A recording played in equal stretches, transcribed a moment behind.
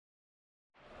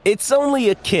It's only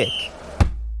a kick,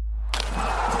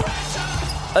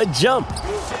 a jump,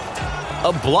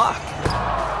 a block.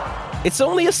 It's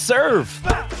only a serve.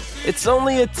 It's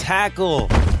only a tackle,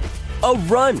 a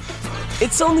run.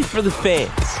 It's only for the fans.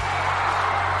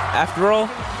 After all,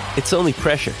 it's only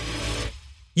pressure.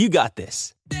 You got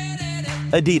this.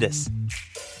 Adidas.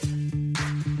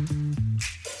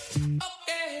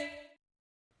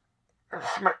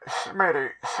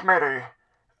 Smitty,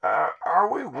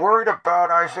 are we worried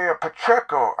about Isiah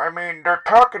Pacheco? I mean, they're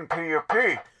talking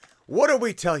PUP. What did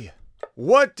we tell you?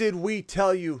 What did we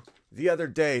tell you the other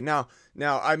day? Now,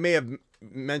 I may have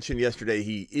mentioned yesterday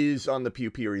he is on the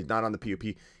PUP or he's not on the PUP.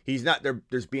 He's not there.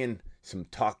 There's been some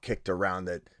talk kicked around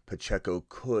that Pacheco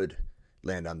could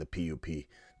land on the PUP.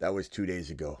 That was 2 days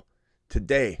ago.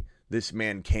 Today, this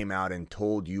man came out and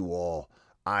told you all,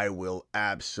 I will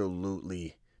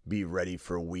absolutely be ready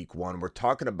for week one. We're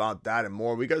talking about that and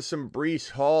more. We got some Breece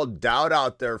Hall doubt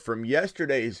out there from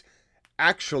yesterday's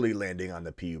actually landing on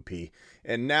the PUP.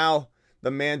 And now the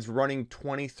man's running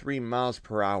 23 miles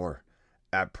per hour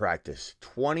at practice.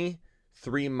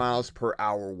 23 miles per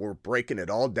hour. We're breaking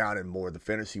it all down and more. The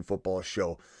Fantasy Football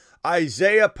Show.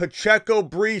 Isiah Pacheco,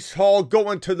 Breece Hall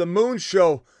going to the moon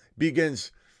show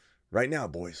begins right now,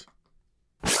 boys.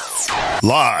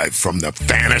 Live from the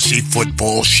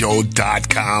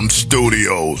FantasyFootballShow.com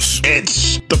studios.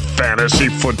 It's the Fantasy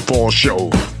Football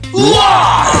Show.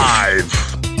 Live!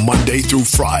 Monday through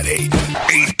Friday,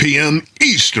 8 p.m.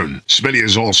 Eastern. Smitty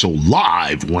is also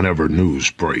live whenever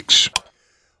news breaks.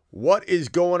 What is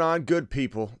going on, good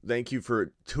people? Thank you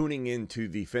for tuning in to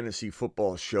the Fantasy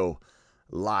Football Show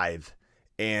live.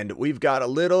 And we've got a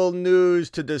little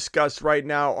news to discuss right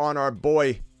now on our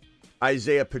boy,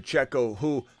 Isiah Pacheco,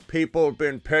 who people have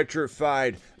been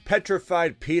petrified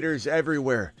Peters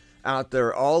everywhere out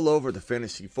there all over the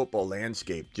fantasy football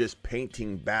landscape, just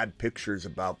painting bad pictures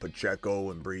about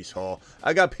Pacheco and Breece Hall.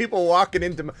 I got people walking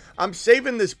into I'm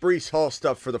saving this Breece Hall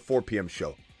stuff for the 4 p.m.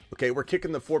 show. Okay, we're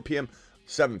kicking the 4 p.m.,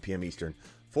 7 p.m. Eastern.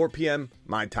 4 p.m.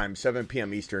 my time, 7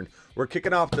 p.m. Eastern. We're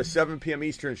kicking off the 7 p.m.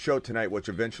 Eastern show tonight, which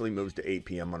eventually moves to 8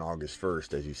 p.m. on August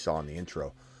 1st, as you saw in the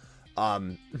intro.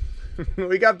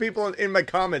 We got people in my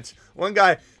comments. One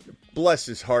guy, bless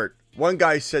his heart, one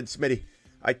guy said, Smitty,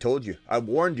 I told you, I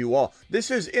warned you all. This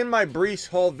is in my Breece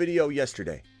Hall video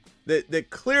yesterday that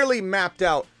clearly mapped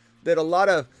out that a lot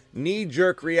of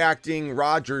knee-jerk reacting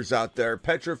Rodgers out there,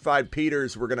 petrified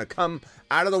Peters, were going to come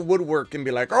out of the woodwork and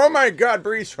be like, oh my God,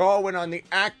 Breece Hall went on the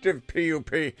active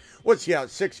PUP. What's he out,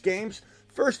 6 games?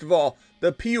 First of all,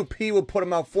 the PUP will put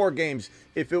him out 4 games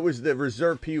if it was the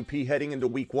reserve PUP heading into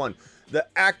week 1. The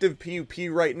active PUP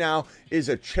right now is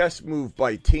a chess move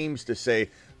by teams to say,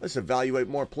 let's evaluate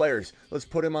more players. Let's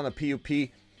put him on the PUP.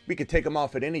 We could take him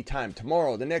off at any time,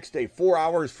 tomorrow, the next day, 4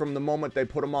 hours from the moment they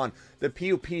put him on. The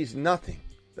PUP is nothing.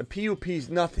 The PUP is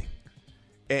nothing.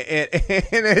 And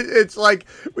it's like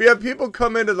we have people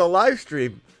come into the live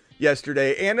stream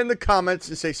yesterday and in the comments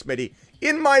and say, Smitty,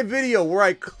 in my video where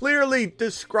I clearly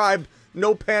describe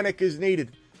no panic is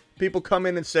needed, people come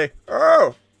in and say,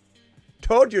 oh,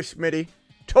 told you, Smitty.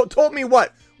 Told me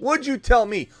what? What'd you tell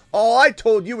me? All I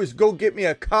told you is go get me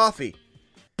a coffee.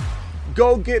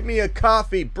 Go get me a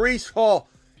coffee. Breece Hall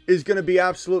is going to be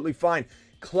absolutely fine.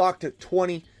 Clocked at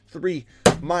 23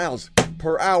 miles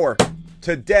per hour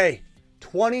today.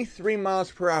 23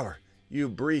 miles per hour. You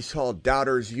Breece Hall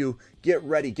doubters, you get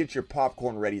ready. Get your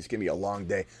popcorn ready. It's going to be a long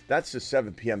day. That's the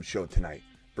 7 p.m. show tonight.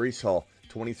 Breece Hall,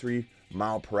 23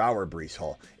 mile per hour Breece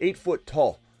Hall. 8 foot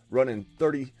tall, running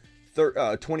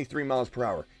 23 miles per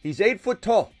hour. He's 8 foot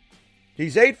tall.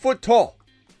 He's 8 foot tall.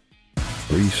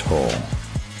 Breece Hall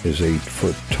is 8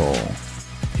 foot tall.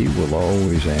 He will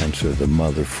always answer the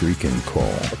mother freaking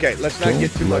call. Okay, let's not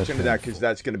get too much into that because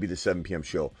that's going to be the 7 p.m.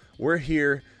 show. We're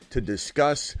here to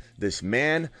discuss this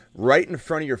man right in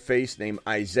front of your face named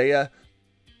Isiah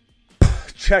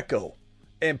Pacheco.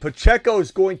 And Pacheco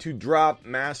is going to drop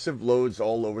massive loads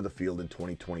all over the field in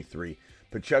 2023.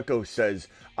 Pacheco says,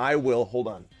 I will, hold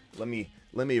on, let me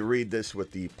read this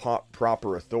with the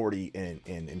proper authority and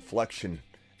inflection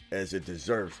as it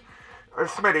deserves.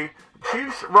 Smitty,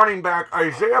 Chiefs running back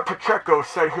Isiah Pacheco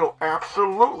said he'll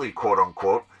absolutely,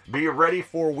 quote-unquote, be ready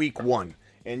for week 1.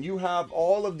 And you have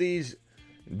all of these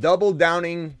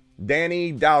double-downing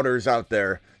Danny doubters out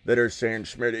there that are saying,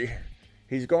 Smitty,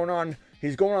 he's going on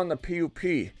the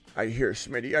PUP. I hear,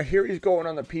 Smitty, I hear he's going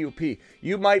on the PUP.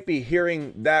 You might be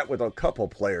hearing that with a couple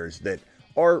players that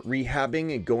are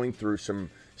rehabbing and going through some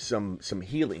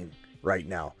healing right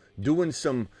now, doing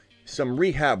some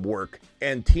rehab work,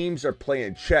 and teams are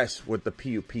playing chess with the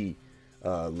PUP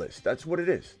list. That's what it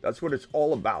is. That's what it's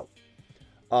all about.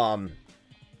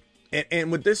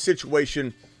 And with this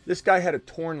situation, this guy had a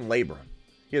torn labrum.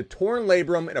 He had a torn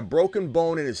labrum and a broken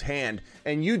bone in his hand,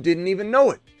 and you didn't even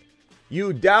know it.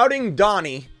 You doubting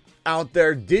Donnie out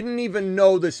there didn't even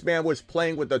know this man was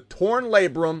playing with a torn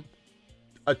labrum,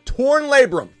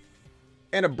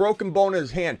 and a broken bone in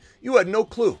his hand. You had no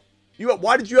clue.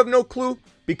 Why did you have no clue?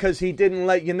 Because he didn't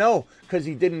let you know. Because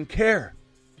he didn't care.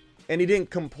 And he didn't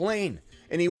complain.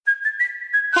 And he...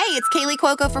 Hey, it's Kaylee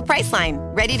Cuoco for Priceline.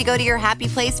 Ready to go to your happy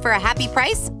place for a happy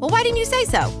price? Well, why didn't you say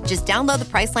so? Just download the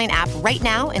Priceline app right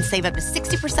now and save up to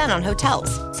 60% on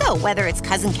hotels. So whether it's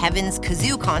Cousin Kevin's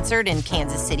Kazoo Concert in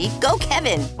Kansas City, go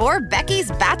Kevin, or Becky's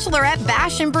Bachelorette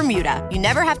Bash in Bermuda, you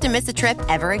never have to miss a trip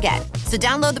ever again. So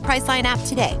download the Priceline app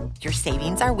today. Your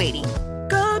savings are waiting.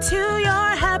 Go to your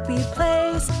happy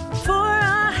place for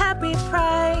a happy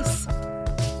price.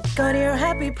 Go to your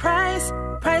happy price,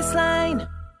 Priceline.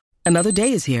 Another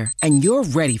day is here, and you're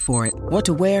ready for it. What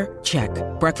to wear? Check.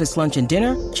 Breakfast, lunch, and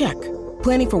dinner? Check.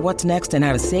 Planning for what's next and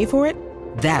how to save for it?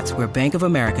 That's where Bank of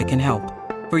America can help.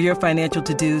 For your financial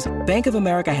to-dos, Bank of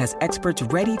America has experts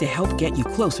ready to help get you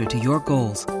closer to your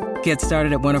goals. Get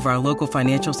started at one of our local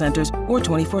financial centers or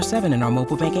 24/7 in our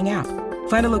mobile banking app.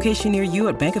 Find a location near you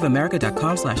at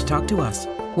bankofamerica.com/talktous.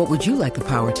 What would you like the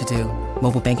power to do?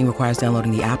 Mobile banking requires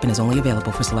downloading the app and is only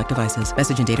available for select devices.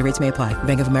 Message and data rates may apply.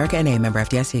 Bank of America N.A., member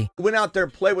FDIC. Went out there,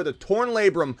 played with a torn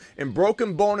labrum and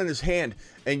broken bone in his hand,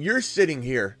 and you're sitting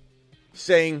here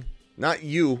saying, not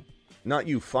you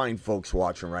fine folks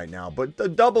watching right now, but the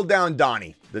double down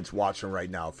Donnie that's watching right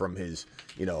now from his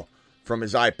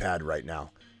iPad right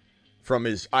now, from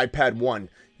his iPad 1,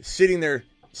 sitting there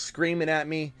screaming at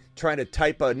me, trying to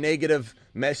type a negative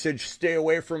message. Stay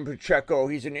away from Pacheco.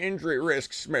 He's an injury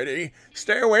risk, Smitty.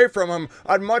 Stay away from him.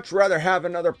 I'd much rather have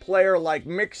another player like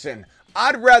Mixon.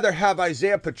 I'd rather have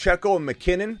Isiah Pacheco and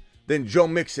McKinnon than Joe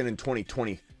Mixon in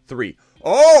 2023.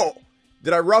 Oh,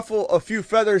 did I ruffle a few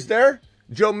feathers there?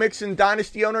 Joe Mixon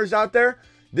dynasty owners out there?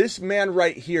 This man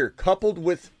right here, coupled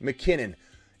with McKinnon,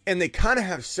 and they kind of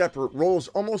have separate roles,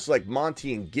 almost like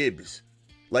Monty and Gibbs.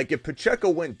 Like if Pacheco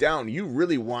went down, you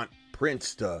really want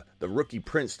the rookie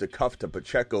Prince to cuff to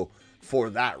Pacheco for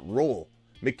that role.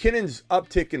 McKinnon's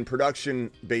uptick in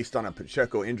production based on a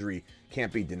Pacheco injury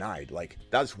can't be denied. Like,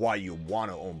 that's why you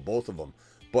want to own both of them.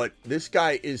 But this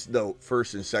guy is the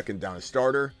first and second down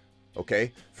starter,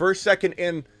 okay? First, second,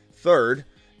 and third.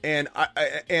 And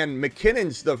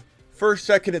McKinnon's the first,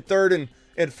 second, and third,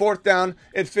 and fourth down,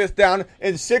 and fifth down,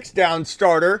 and sixth down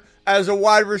starter as a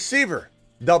wide receiver.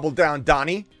 Double down,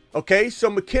 Donnie. Okay, so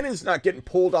McKinnon's not getting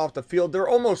pulled off the field. They're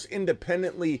almost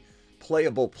independently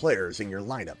playable players in your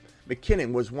lineup.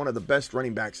 McKinnon was one of the best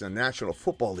running backs in the National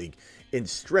Football League in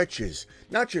stretches,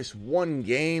 not just one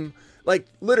game, like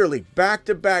literally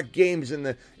back-to-back games in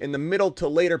the middle to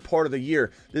later part of the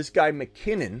year. This guy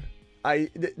McKinnon,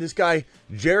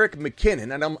 Jerick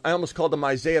McKinnon, and I almost called him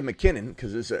Isaiah McKinnon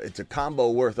because it's a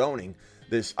combo worth owning,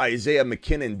 this Isaiah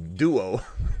McKinnon duo.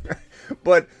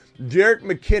 But Jerick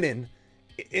McKinnon,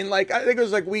 in I think it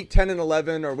was week 10 and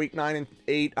 11 or week 9 and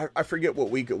 8. I forget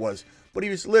what week it was, but he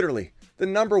was literally the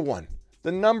number one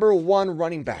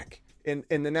running back in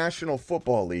the National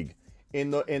Football League in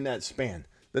that span.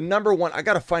 The number one. I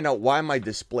got to find out why my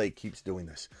display keeps doing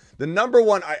this. The number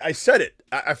one. I said it.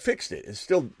 I fixed it. It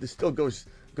still goes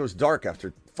dark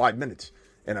after 5 minutes,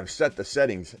 and I've set the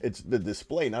settings. It's the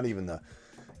display, not even the.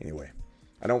 Anyway,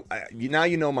 now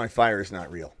you know my fire is not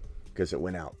real because it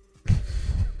went out.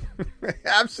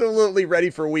 Absolutely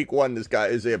ready for week 1, this guy,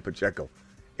 Isiah Pacheco.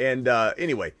 And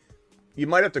anyway, you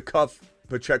might have to cuff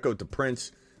Pacheco to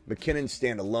Prince. McKinnon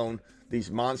stand alone.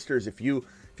 These monsters, if you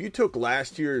took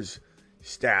last year's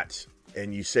stats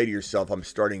and you say to yourself, I'm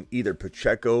starting either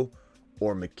Pacheco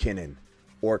or McKinnon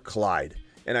or Clyde.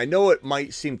 And I know it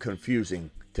might seem confusing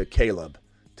to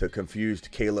confused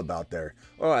Caleb out there.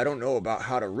 Oh, I don't know about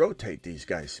how to rotate these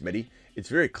guys, Smitty. It's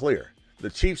very clear. The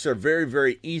Chiefs are very,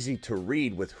 very easy to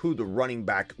read with who the running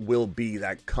back will be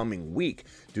that coming week.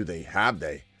 Have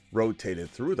they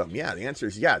rotated through them? Yeah, the answer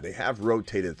is yeah, they have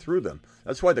rotated through them.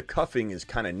 That's why the cuffing is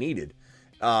kind of needed.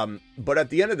 But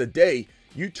at the end of the day,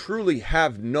 you truly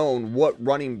have known what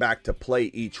running back to play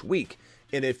each week.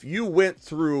 And if you went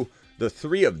through the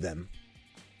 3 of them,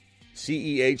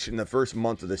 CEH in the first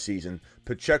month of the season,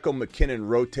 Pacheco, McKinnon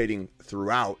rotating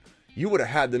throughout, you would have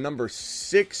had the number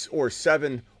 6 or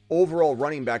 7 overall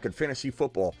running back in fantasy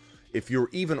football if you're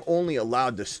even only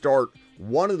allowed to start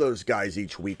one of those guys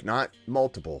each week, not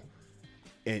multiple,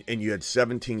 and you had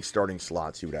 17 starting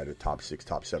slots, you would have a top 6,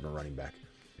 top 7 running back.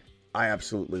 I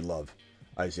absolutely love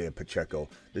Isiah Pacheco.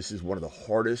 This is one of the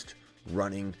hardest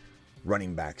running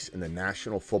backs in the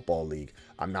National Football League.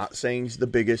 I'm not saying he's the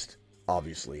biggest.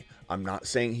 obviously. I'm not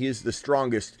saying he is the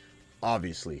strongest,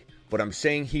 obviously. But I'm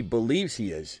saying he believes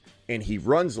he is, and he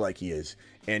runs like he is.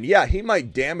 And yeah, he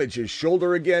might damage his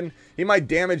shoulder again. He might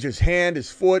damage his hand,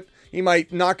 his foot. He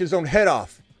might knock his own head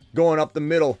off going up the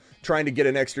middle, trying to get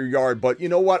an extra yard. But you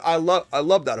know what? I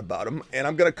love that about him, and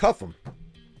I'm going to cuff him.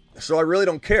 So I really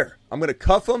don't care. I'm going to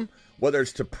cuff him, whether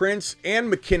it's to Prince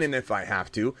and McKinnon if I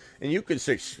have to. And you could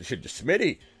say,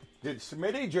 did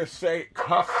Smitty just say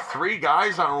cuff 3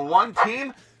 guys on one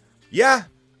team? Yeah,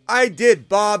 I did,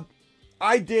 Bob.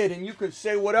 I did. And you could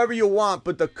say whatever you want,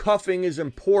 but the cuffing is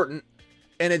important.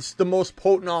 And it's the most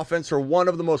potent offense, or one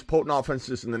of the most potent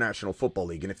offenses in the National Football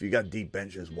League. And if you got deep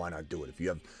benches, why not do it? If you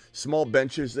have small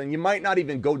benches, then you might not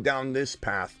even go down this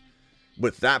path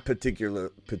with that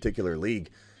particular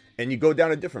league. And you go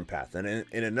down a different path. And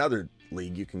in another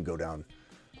league, you can go down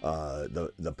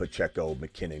the Pacheco,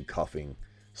 McKinnon cuffing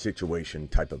situation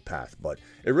type of path. But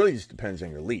it really just depends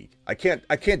on your league. I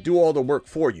can't do all the work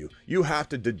for you. You have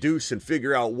to deduce and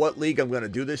figure out what league I'm going to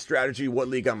do this strategy, what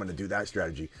league I'm going to do that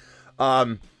strategy.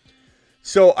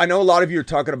 So I know a lot of you are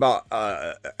talking about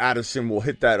Addison. We'll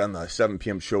hit that on the 7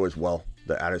 p.m. show as well.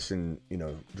 The Addison,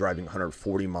 driving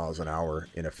 140 miles an hour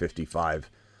in a 55,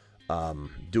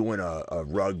 doing a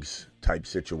Ruggs type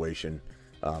situation.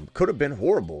 Could have been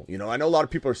horrible. I know a lot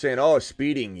of people are saying, oh,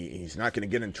 speeding. He's not going to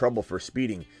get in trouble for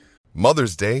speeding.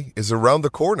 Mother's Day is around the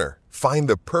corner. Find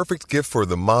the perfect gift for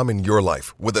the mom in your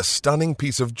life with a stunning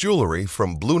piece of jewelry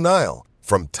from Blue Nile.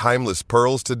 From timeless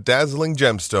pearls to dazzling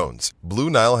gemstones, Blue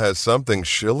Nile has something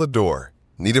she'll adore.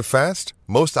 Need it fast?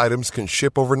 Most items can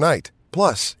ship overnight.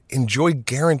 Plus, enjoy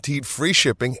guaranteed free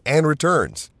shipping and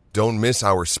returns. Don't miss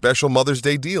our special Mother's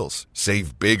Day deals.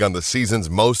 Save big on the season's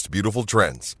most beautiful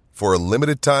trends. For a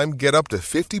limited time, get up to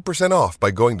 50% off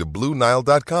by going to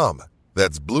BlueNile.com.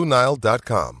 That's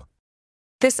BlueNile.com.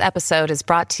 This episode is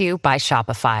brought to you by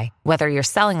Shopify. Whether you're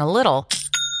selling a little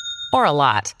or a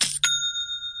lot,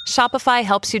 Shopify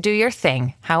helps you do your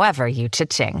thing, however you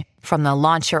cha-ching. From the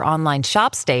launch your online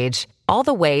shop stage, all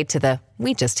the way to the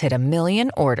we just hit 1 million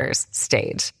orders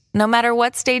stage. No matter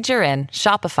what stage you're in,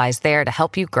 Shopify's there to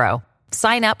help you grow.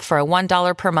 Sign up for a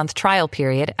 $1 per month trial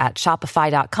period at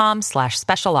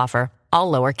shopify.com/special offer,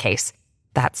 all lowercase.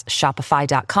 That's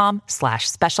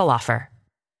shopify.com/special offer.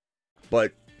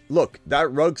 But look,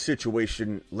 that Ruggs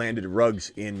situation landed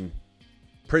Ruggs in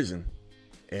prison.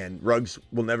 And Ruggs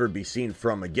will never be seen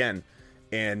from again.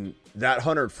 And that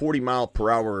 140 mile per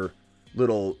hour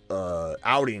little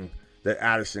outing that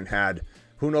Addison had,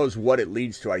 who knows what it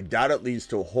leads to. I doubt it leads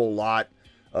to a whole lot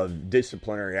of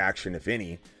disciplinary action, if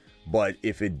any. But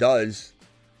if it does,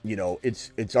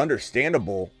 it's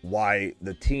understandable why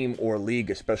the team or league,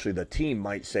 especially the team,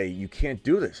 might say, you can't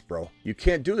do this, bro. You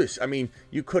can't do this. I mean,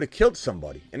 you could have killed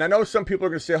somebody. And I know some people are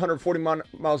going to say 140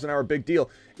 miles an hour, big deal.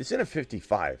 It's in a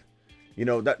 55.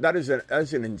 That is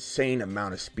an insane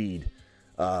amount of speed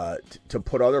to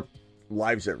put other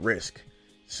lives at risk.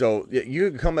 So you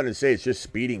can come in and say it's just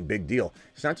speeding, big deal.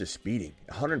 It's not just speeding.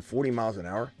 140 miles an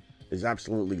hour is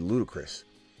absolutely ludicrous.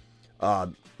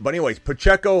 But anyways,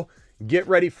 Pacheco, get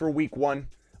ready for week 1.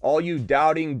 All you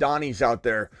doubting Donnies out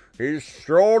there, his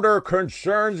shoulder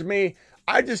concerns me.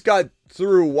 I just got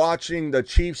through watching the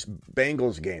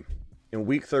Chiefs-Bengals game in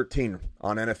week 13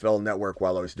 on NFL Network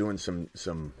while I was doing some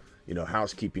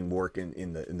housekeeping work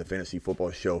in the Fantasy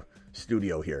Football Show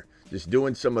studio here. Just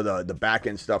doing some of the back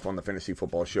end stuff on the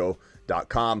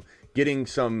fantasyfootballshow.com, getting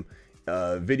some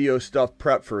video stuff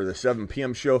prepped for the 7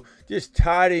 p.m. show, just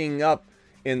tidying up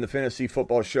in the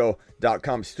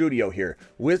fantasyfootballshow.com studio here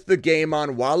with the game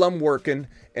on while I'm working,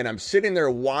 and I'm sitting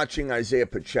there watching Isiah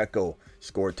Pacheco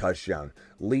score a touchdown,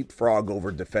 leapfrog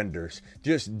over defenders,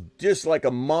 just like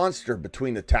a monster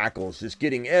between the tackles, just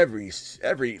getting every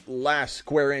last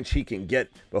square inch he can get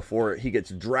before he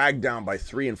gets dragged down by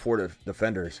 3 and 4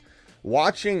 defenders.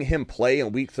 Watching him play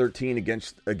in week 13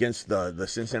 against the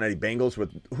Cincinnati Bengals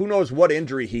with who knows what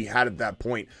injury he had at that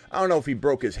point. I don't know if he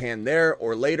broke his hand there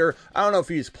or later. I don't know if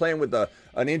he's playing with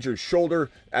an injured shoulder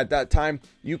at that time.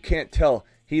 You can't tell.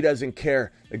 He doesn't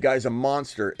care. The guy's a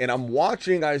monster. And I'm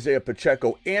watching Isiah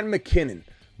Pacheco and McKinnon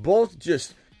both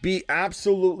just be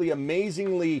absolutely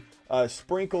amazingly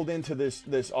sprinkled into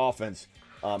this offense.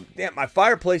 Damn, my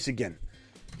fireplace again.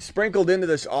 Sprinkled into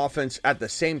this offense at the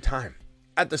same time.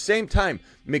 At the same time,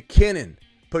 McKinnon,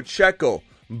 Pacheco,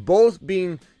 both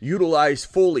being utilized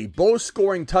fully, both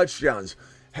scoring touchdowns,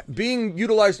 being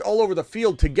utilized all over the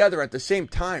field together at the same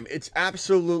time. It's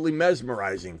absolutely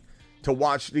mesmerizing to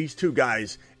watch these two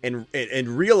guys and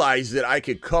realize that I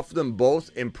could cuff them both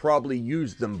and probably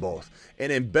use them both.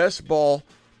 And in best ball,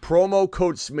 promo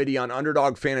code Smitty on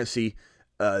Underdog Fantasy,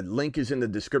 Link is in the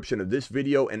description of this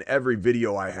video and every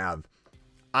video I have.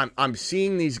 I'm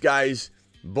seeing these guys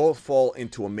both fall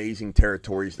into amazing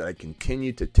territories that I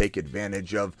continue to take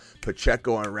advantage of.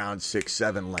 Pacheco in around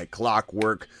 6-7 like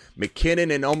clockwork.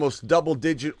 McKinnon in almost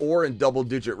double-digit or in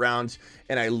double-digit rounds.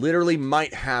 And I literally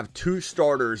might have 2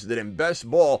 starters that in best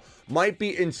ball might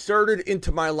be inserted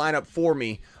into my lineup for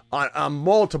me on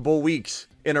multiple weeks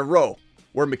in a row,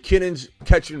 where McKinnon's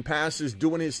catching passes,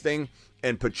 doing his thing,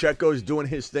 and Pacheco's doing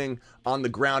his thing on the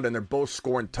ground, and they're both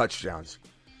scoring touchdowns.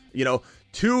 You know,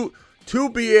 to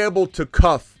be able to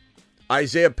cuff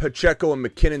Isiah Pacheco and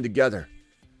McKinnon together,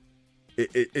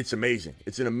 it's amazing.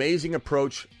 It's an amazing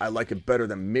approach. I like it better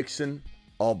than Mixon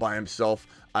all by himself.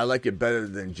 I like it better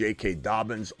than J.K.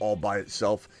 Dobbins all by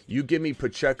itself. You give me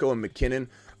Pacheco and McKinnon,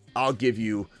 I'll give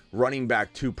you running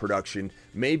back 2 production,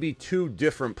 maybe 2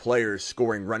 different players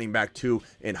scoring running back 2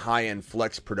 in high-end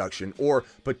flex production, or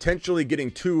potentially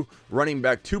getting 2 running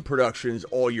back 2 productions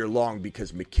all year long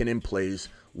because McKinnon plays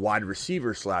wide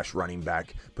receiver / running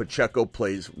back, Pacheco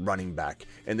plays running back,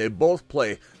 and they both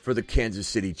play for the Kansas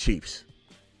City Chiefs.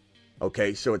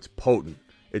 Okay, so it's potent.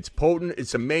 It's potent.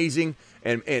 It's amazing.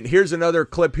 And here's another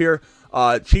clip here.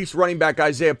 Chiefs running back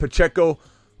Isiah Pacheco,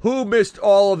 who missed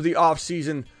all of the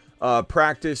offseason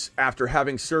practice after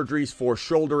having surgeries for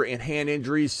shoulder and hand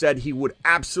injuries, said he would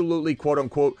absolutely, quote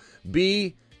unquote,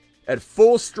 be at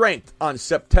full strength on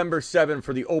September 7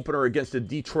 for the opener against the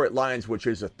Detroit Lions, which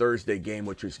is a Thursday game,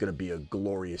 which is going to be a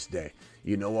glorious day.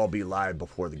 You know, I'll be live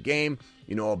before the game.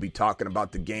 You know, I'll be talking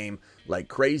about the game like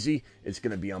crazy. It's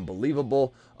going to be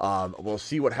unbelievable. We'll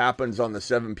see what happens on the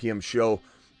 7 p.m. show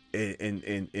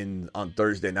on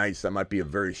Thursday nights. That might be a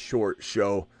very short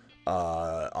show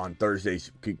on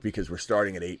Thursdays because we're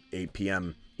starting at 8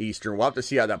 p.m. Eastern. We'll have to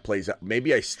see how that plays out.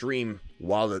 Maybe I stream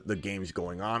while the game's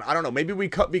going on. I don't know. Maybe we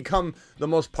become the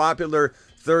most popular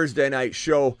Thursday night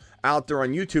show out there on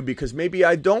YouTube because maybe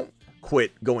I don't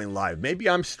quit going live. Maybe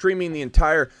I'm streaming the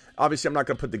entire... Obviously, I'm not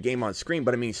going to put the game on screen,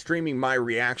 but I mean streaming my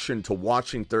reaction to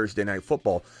watching Thursday Night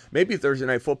Football. Maybe Thursday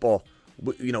Night Football,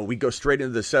 you know, we go straight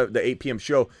into the 8 p.m.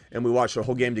 show and we watch the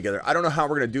whole game together. I don't know how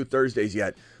we're going to do Thursdays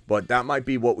yet, but that might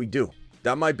be what we do.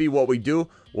 That might be what we do.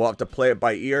 We'll have to play it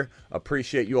by ear.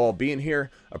 Appreciate you all being here.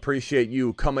 Appreciate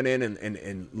you coming in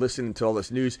and listening to all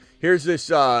this news. Here's this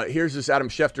Adam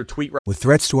Schefter tweet. With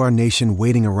threats to our nation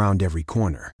waiting around every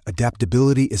corner,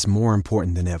 adaptability is more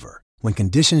important than ever. When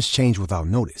conditions change without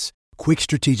notice, quick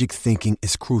strategic thinking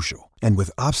is crucial. And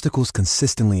with obstacles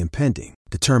consistently impending,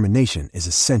 determination is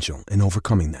essential in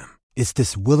overcoming them. It's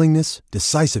this willingness,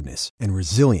 decisiveness, and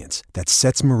resilience that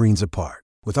sets Marines apart.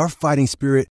 With our fighting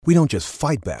spirit, we don't just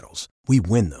fight battles, we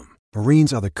win them.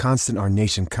 Marines are the constant our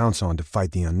nation counts on to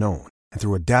fight the unknown. And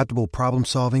through adaptable problem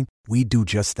solving, we do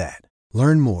just that.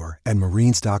 Learn more at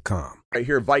marines.com. Right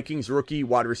here, Vikings rookie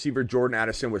wide receiver Jordan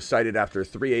Addison was cited after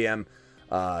 3 a.m.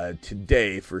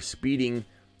 Today for speeding.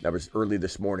 That was early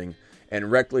this morning.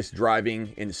 And reckless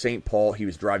driving in St. Paul. He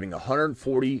was driving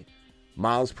 140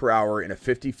 miles per hour in a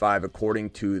 55,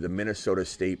 according to the Minnesota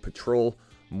State Patrol.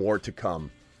 More to come.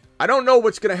 I don't know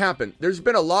what's going to happen. There's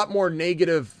been a lot more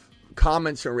negative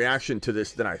comments and reaction to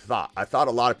this than I thought. I thought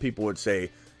a lot of people would say,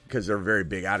 because they're very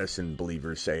big Addison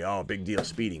believers, say, oh, big deal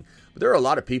speeding. But there are a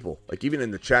lot of people, like even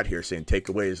in the chat here, saying, take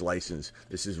away his license.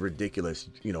 This is ridiculous.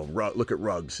 You know, look at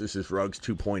Ruggs. This is Ruggs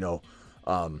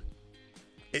 2.0.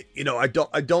 You know, I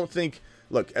don't think,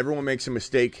 look, everyone makes a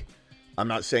mistake. I'm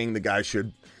not saying the guy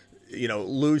should, you know,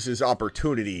 lose his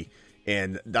opportunity,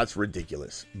 and that's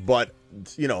ridiculous. But,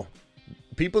 you know,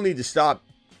 people need to stop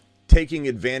taking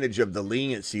advantage of the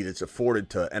leniency that's afforded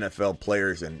to NFL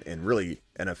players and really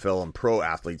NFL and pro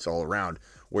athletes all around,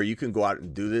 where you can go out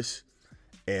and do this,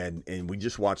 and we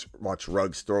just watch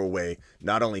Ruggs throw away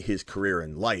not only his career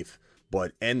in life,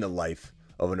 but end the life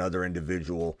of another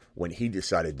individual when he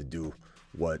decided to do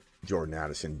what Jordan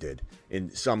Addison did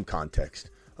in some context.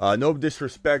 No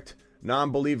disrespect.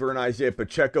 Non-believer in Isiah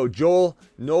Pacheco. Joel,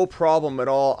 no problem at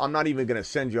all. I'm not even going to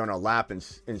send you on a lap.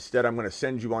 Instead, I'm going to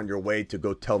send you on your way to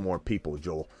go tell more people,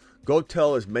 Joel. Go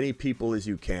tell as many people as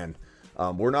you can.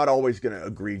 We're not always going to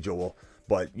agree, Joel,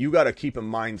 but you got to keep in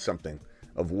mind something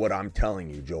of what I'm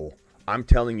telling you, Joel. I'm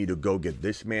telling you to go get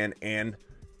this man and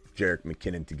Jerick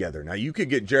McKinnon together. Now, you could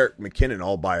get Jerick McKinnon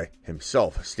all by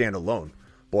himself, stand alone,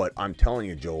 but I'm telling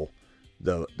you, Joel,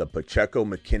 the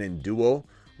Pacheco-McKinnon duo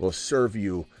will serve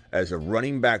you as a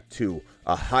running back 2,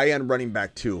 a high-end running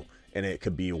back 2, and it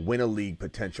could be a win-a-league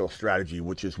potential strategy,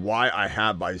 which is why I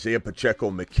have Isiah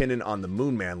Pacheco-McKinnon on the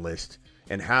Moon Man list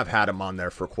and have had him on there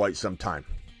for quite some time.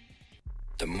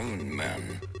 The Moon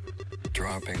Men,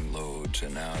 dropping loads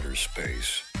in outer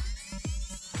space.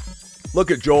 Look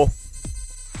at Joel.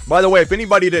 By the way, if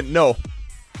anybody didn't know,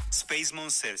 Space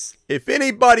Monsters. If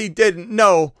anybody didn't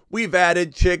know, we've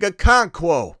added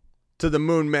Chigaconquo to the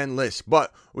Moon Men list.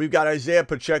 But we've got Isiah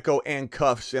Pacheco and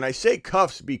Cuffs. And I say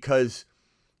Cuffs because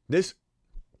this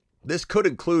could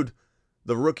include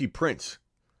the rookie Prince.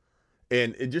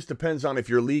 And it just depends on if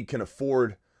your league can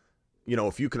afford,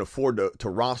 if you can afford to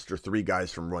roster 3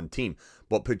 guys from one team.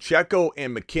 But Pacheco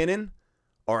and McKinnon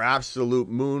are absolute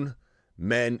Moon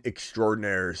Men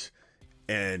extraordinaires.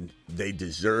 And they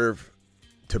deserve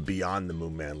to be on the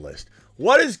Moon Man list.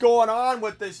 What is going on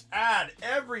with this ad?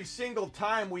 Every single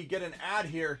time we get an ad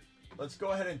here, let's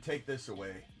go ahead and take this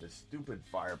away. This stupid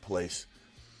fireplace.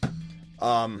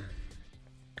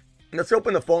 Let's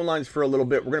open the phone lines for a little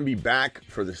bit. We're going to be back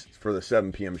for the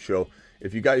 7 p.m. show.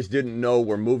 If you guys didn't know,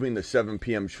 we're moving the 7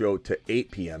 p.m. show to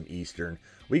 8 p.m. Eastern.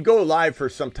 We go live for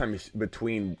sometimes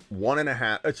between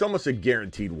 1.5. It's almost a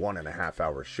guaranteed 1.5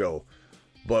 hour show.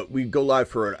 But we go live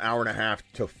for an hour and a half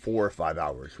to 4 or 5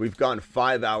 hours. We've gone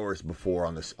 5 hours before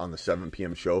on the 7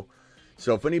 p.m. show.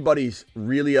 So if anybody's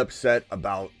really upset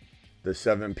about the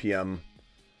 7 p.m.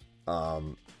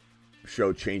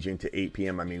 Show changing to 8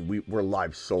 p.m., I mean, we're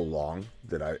live so long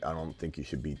that I don't think you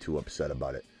should be too upset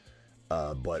about it.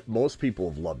 But most people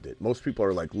have loved it. Most people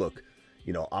are like, look,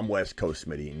 I'm West Coast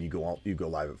Smitty, and you go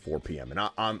live at 4 p.m. And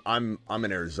I'm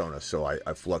in Arizona, so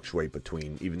I fluctuate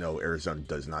between. Even though Arizona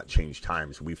does not change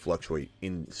times, we fluctuate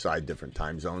inside different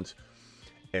time zones.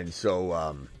 And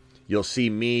so you'll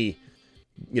see me,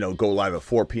 go live at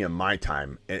 4 p.m. my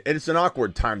time, and it's an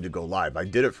awkward time to go live. I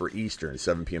did it for Eastern,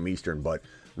 7 p.m. Eastern, but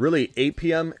really 8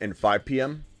 p.m. and 5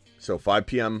 p.m. So 5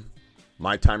 p.m.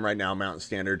 my time right now, Mountain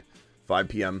Standard, 5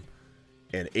 p.m.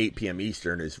 and 8 p.m.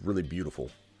 Eastern is really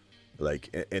beautiful.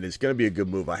 And it's going to be a good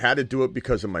move. I had to do it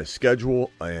because of my schedule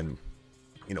and,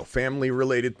 family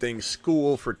related things,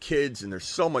 school for kids. And there's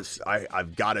so much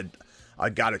I've got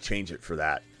to change it for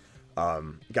that.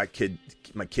 Got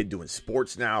my kid doing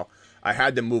sports now. I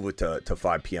had to move it to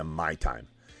 5 p.m. my time.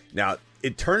 Now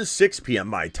it turns 6 p.m.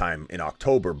 my time in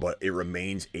October, but it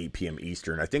remains 8 p.m.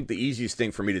 Eastern. I think the easiest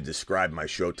thing for me to describe my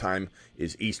show time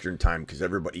is Eastern time, because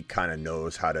everybody kind of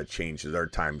knows how to change their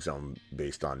time zone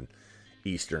based on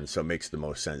Eastern, so it makes the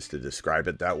most sense to describe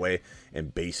it that way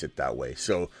and base it that way.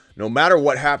 So no matter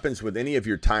what happens with any of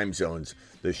your time zones,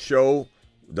 the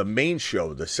main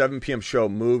show, the 7 p.m. show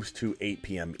moves to 8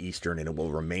 p.m. Eastern, and it will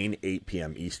remain 8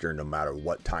 p.m. Eastern no matter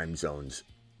what time zones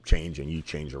change and you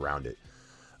change around it.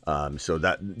 So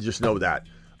that, just know that.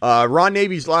 Ron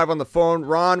Navy's live on the phone.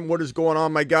 Ron, what is going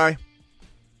on, my guy?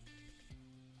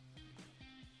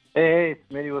 Hey,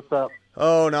 Smitty, what's up?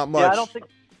 Oh, not much. Yeah, I don't think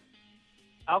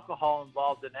alcohol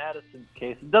involved in Addison's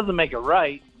case. It doesn't make it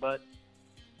right, but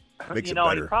Makes he it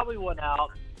better. probably went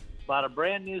out, bought a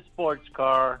brand new sports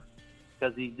car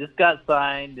because he just got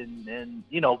signed, and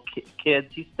kids.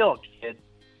 He's still a kid.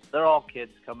 They're all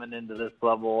kids coming into this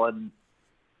level, and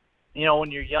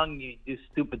when you're young, you do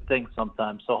stupid things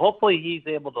sometimes. So hopefully he's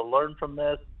able to learn from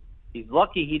this. He's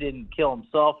lucky he didn't kill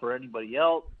himself or anybody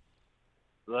else.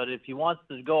 But if he wants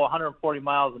to go 140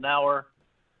 miles an hour,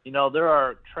 there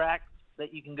are tracks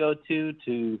that you can go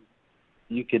to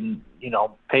you can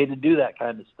pay to do that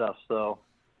kind of stuff. So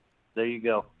there you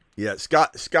go. Yeah,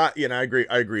 Scott, yeah, and I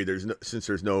agree. Since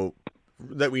there's no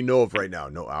that we know of right now,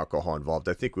 no alcohol involved.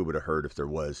 I think we would have heard if there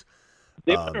was.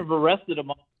 They would have arrested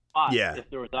him on the spot if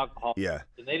there was alcohol. Yeah,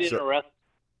 and they didn't arrest him.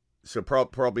 So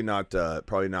probably not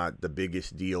the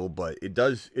biggest deal, but it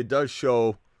does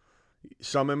show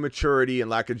some immaturity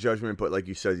and lack of judgment. But like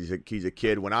you said, he's a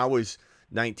kid. When I was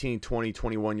 19, 20,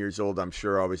 21 years old, I'm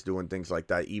sure I was doing things like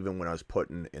that, even when I was put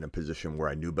in a position where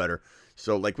I knew better.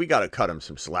 So we got to cut him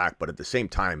some slack, but at the same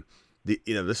time,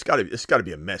 this got to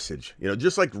be a message,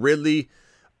 just like Ridley,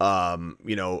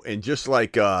 and just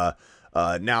like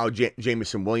now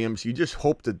Jameson Williams. You just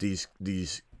hope that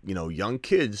these young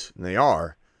kids, and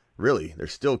they're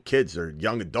still kids, they're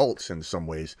young adults in some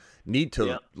ways, need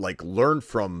to learn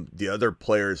from the other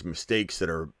players' mistakes that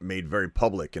are made very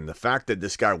public. And the fact that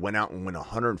this guy went out and went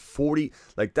 140,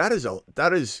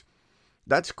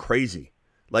 that's crazy.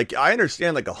 I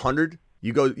understand 100,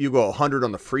 you go 100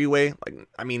 on the freeway.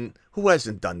 Who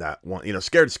hasn't done that one?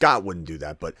 Scared Scott wouldn't do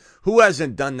that, but who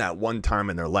hasn't done that one time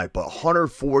in their life? But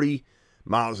 140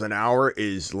 miles an hour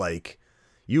is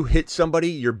you hit somebody,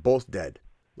 you're both dead.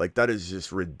 That is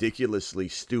just ridiculously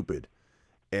stupid.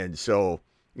 And so,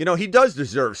 he does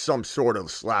deserve some sort of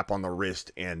slap on the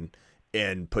wrist and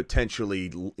potentially,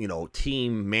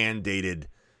 team mandated,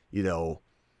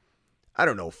 I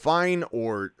don't know, fine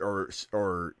or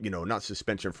not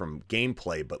suspension from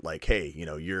gameplay, but hey,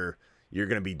 you're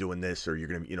going to be doing this, or you're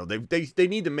going to, they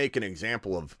need to make an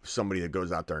example of somebody that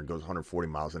goes out there and goes 140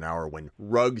 miles an hour when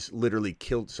Ruggs literally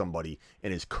killed somebody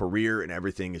and his career and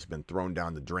everything has been thrown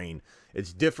down the drain.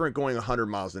 It's different going 100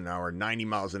 miles an hour, 90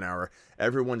 miles an hour.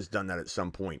 Everyone's done that at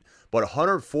some point. But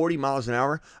 140 miles an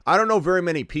hour, I don't know very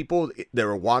many people that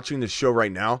are watching this show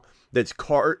right now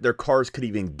their cars could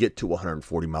even get to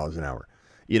 140 miles an hour.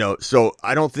 So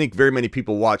I don't think very many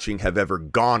people watching have ever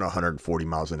gone 140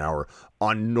 miles an hour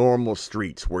on normal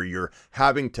streets where you're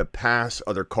having to pass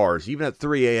other cars. Even at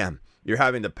 3 a.m., you're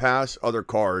having to pass other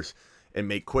cars and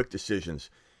make quick decisions.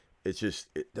 That's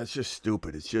just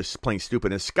stupid. It's just plain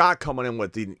stupid. And Scott coming in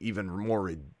with even more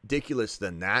ridiculous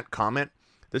than that comment.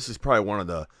 This is probably one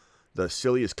of the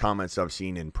silliest comments I've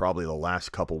seen in probably the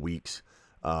last couple weeks.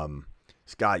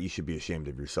 Scott, you should be ashamed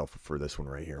of yourself for this one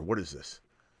right here. What is this?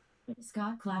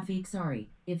 Scott Claffey, sorry.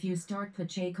 If you start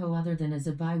Pacheco other than as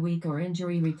a bye week or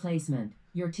injury replacement,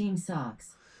 your team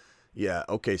sucks. Yeah,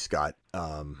 okay, Scott.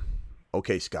 Somebody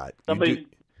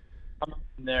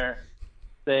in there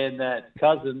saying that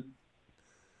Cousins,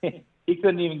 he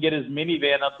couldn't even get his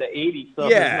minivan up to 80, so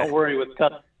there's no worry with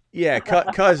Cousins. Yeah,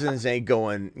 Cousins ain't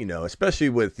going, especially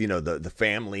with, the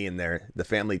family in there, the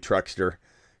family truckster.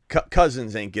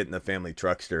 Cousins ain't getting the family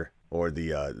truckster or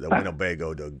the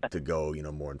Winnebago to go,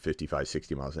 more than 55,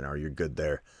 60 miles an hour. You're good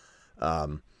there.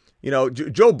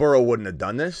 Joe Burrow wouldn't have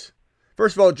done this.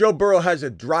 First of all, Joe Burrow has a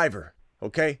driver,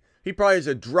 okay? He probably has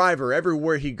a driver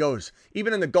everywhere he goes.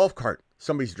 Even in the golf cart,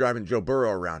 somebody's driving Joe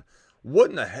Burrow around. What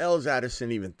in the hell is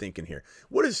Addison even thinking here?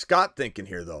 What is Scott thinking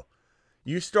here, though?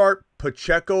 You start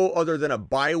Pacheco other than a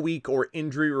bye week or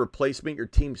injury replacement, your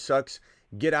team sucks.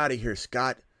 Get out of here,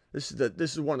 Scott. This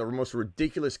is one of the most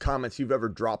ridiculous comments you've ever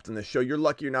dropped in this show. You're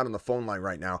lucky you're not on the phone line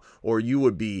right now, or you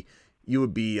would be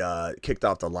kicked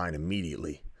off the line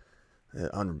immediately.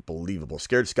 Unbelievable.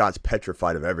 Scared Scott's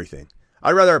petrified of everything.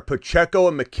 I'd rather have Pacheco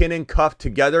and McKinnon cuffed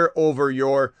together over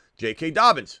your J.K.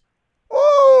 Dobbins.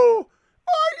 Oh,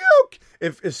 are you?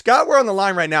 If Scott were on the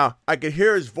line right now, I could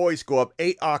hear his voice go up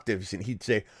 8 octaves, and he'd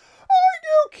say, "Are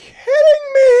you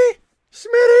kidding me,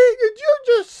 Smitty? Did you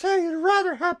just say you'd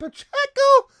rather have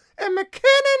Pacheco and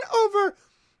McKinnon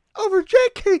over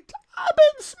J.K.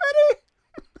 Dobbins, Smitty?"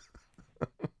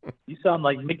 You sound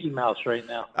like Mickey Mouse right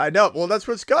now. I know. Well, that's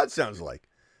what Scott sounds like.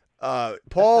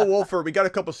 Paul Wolfer, we got a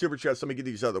couple super chats. Let me get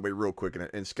these out of the way real quick.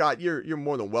 And Scott, you're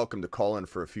more than welcome to call in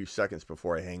for a few seconds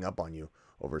before I hang up on you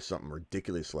over something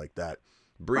ridiculous like that.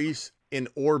 Brees in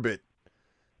orbit.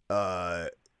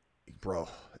 Bro.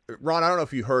 Ron, I don't know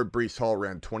if you heard Brees Hall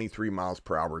ran 23 miles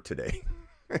per hour today.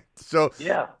 So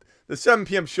yeah. The 7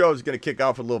 p.m. show is going to kick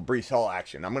off with a little Brees Hall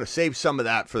action. I'm going to save some of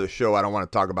that for the show. I don't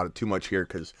want to talk about it too much here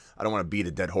because I don't want to beat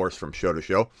a dead horse from show to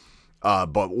show.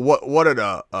 But what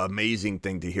an amazing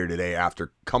thing to hear today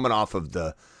after coming off of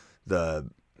the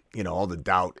all the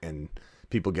doubt and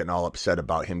people getting all upset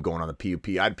about him going on the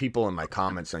PUP. I had people in my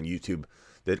comments on YouTube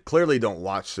that clearly don't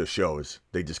watch the shows.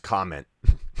 They just comment.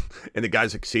 And the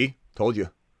guy's like, "See, told you."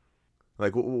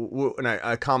 Like, and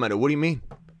I commented, "What do you mean?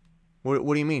 What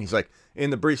do you mean?" He's like, "In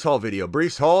the Brees Hall video,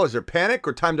 Brees Hall, is there panic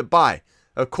or time to buy?"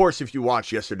 Of course, if you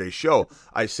watched yesterday's show,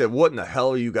 I said, "What in the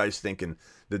hell are you guys thinking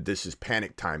that this is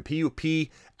panic time?" PUP,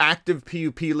 active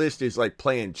PUP list is like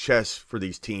playing chess for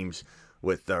these teams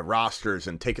with rosters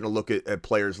and taking a look at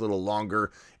players a little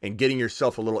longer and getting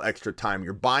yourself a little extra time.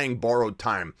 You're buying borrowed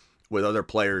time with other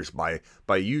players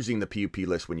by using the PUP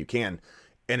list when you can.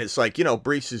 And it's like,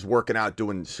 Brees is working out,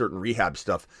 doing certain rehab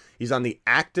stuff. He's on the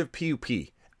active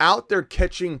PUP, out there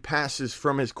catching passes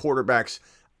from his quarterbacks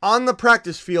on the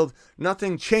practice field.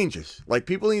 Nothing changes. Like,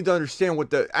 people need to understand what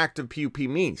the active PUP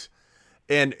means.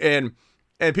 And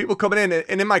people coming in,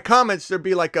 and in my comments, there'd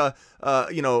be like a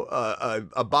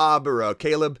Bob or a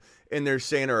Caleb, and they're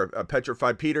saying, or a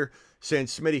petrified Peter saying,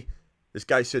 "Smitty," this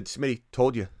guy said, "Smitty,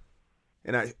 told you."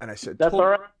 And I said, "That's all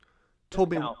right.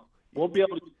 Told me we'll be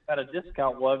able to get at a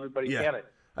discount while everybody can it."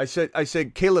 I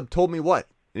said, "Caleb told me what?"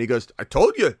 And he goes, "I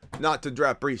told you not to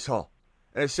draft Brees Hall."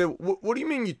 And I said, "What do you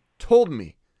mean you told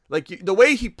me?" Like, the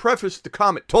way he prefaced the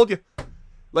comment, "Told you."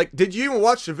 Like, did you even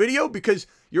watch the video? Because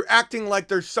you're acting like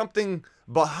there's something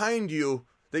behind you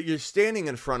that you're standing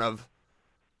in front of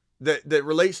that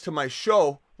relates to my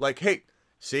show. Like, hey,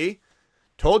 see?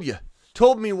 Told you.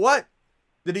 Told me what?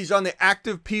 That he's on the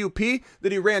active PUP?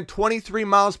 That he ran 23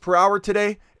 miles per hour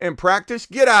today in practice?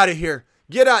 Get out of here.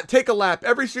 Get out. Take a lap.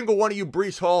 Every single one of you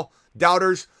Brees Hall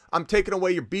doubters, I'm taking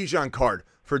away your Bijan card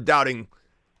for doubting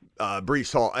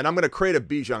Brees Hall. And I'm going to create a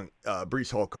Brees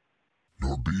Hall card.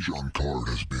 Your Bijan card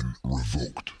has been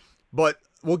revoked. But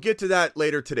we'll get to that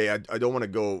later today. I don't want to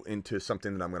go into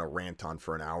something that I'm going to rant on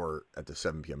for an hour at the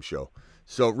 7 p.m. show.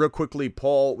 So real quickly,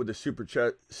 Paul with the super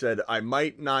chat said, I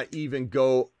might not even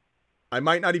go on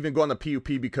the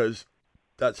PUP because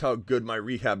that's how good my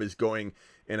rehab is going,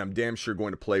 and I'm damn sure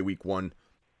going to play week 1.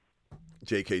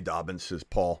 J.K. Dobbins, says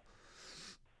Paul.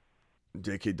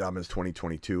 J.K. Dobbins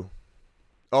 2022.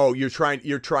 Oh, you're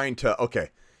trying to, okay.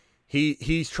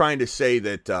 He's trying to say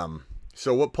that,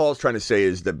 so what Paul's trying to say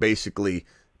is that basically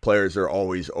players are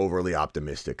always overly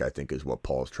optimistic, I think is what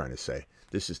Paul's trying to say.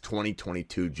 This is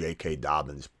 2022 J.K.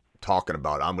 Dobbins talking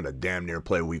about, I'm going to damn near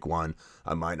play week 1.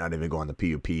 I might not even go on the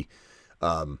PUP.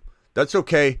 That's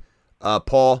okay,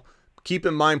 Paul. Keep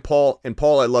in mind, Paul,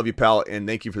 I love you, pal, and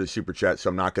thank you for the super chat, so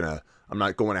I'm not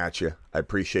going at you. I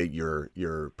appreciate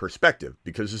your perspective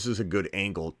because this is a good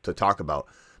angle to talk about.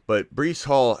 But Breece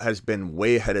Hall has been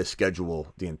way ahead of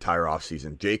schedule the entire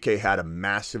offseason. JK had a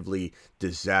massively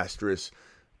disastrous,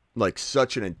 like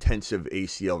such an intensive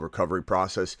ACL recovery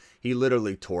process. He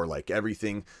literally tore like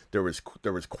everything. There was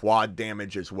quad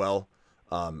damage as well,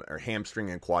 or hamstring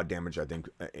and quad damage, I think,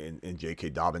 in J.K.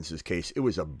 Dobbins' case. It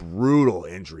was a brutal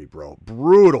injury, bro.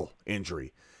 Brutal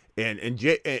injury. And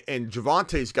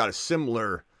Javante's got a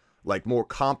similar, like, more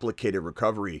complicated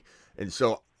recovery. And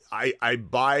so I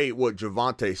buy what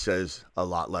Javante says a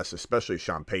lot less, especially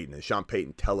Sean Payton. And Sean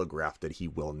Payton telegraphed that he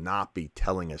will not be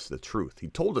telling us the truth. He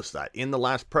told us that in the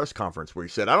last press conference where he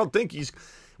said, I don't think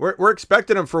we're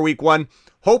expecting him for week 1.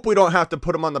 Hope we don't have to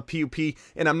put him on the PUP,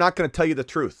 and I'm not going to tell you the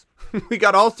truth. We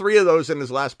got all 3 of those in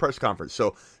his last press conference.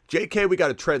 So, JK, we got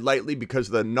to tread lightly because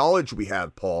of the knowledge we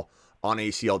have, Paul, on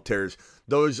ACL tears.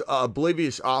 Those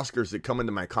oblivious Oscars that come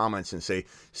into my comments and say,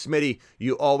 Smitty,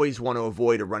 you always want to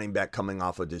avoid a running back coming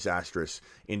off a disastrous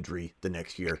injury the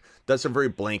next year. That's a very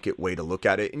blanket way to look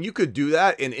at it. And you could do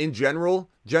that. And in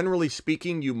generally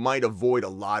speaking, you might avoid a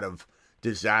lot of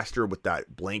disaster with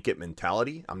that blanket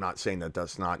mentality. I'm not saying that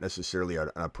that's not necessarily an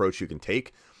approach you can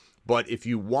take. But if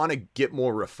you want to get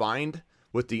more refined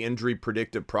with the injury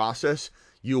predictive process,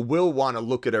 you will want to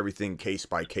look at everything case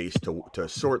by case to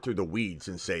sort through the weeds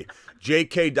and say,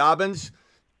 J.K. Dobbins,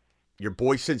 your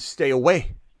boy said stay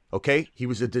away, okay? He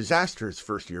was a disaster his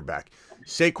first year back.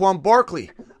 Saquon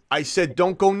Barkley, I said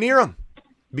don't go near him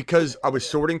because I was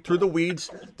sorting through the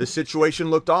weeds. The situation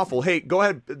looked awful. Hey, go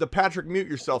ahead, Patrick, mute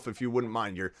yourself if you wouldn't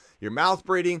mind. Your mouth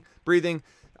breathing.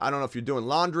 I don't know if you're doing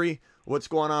laundry, what's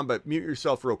going on, but mute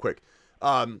yourself real quick.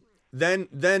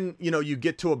 Then you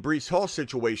get to a Breece Hall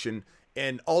situation,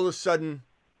 and all of a sudden,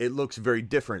 it looks very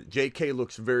different. J.K.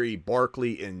 looks very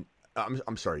Barkley, and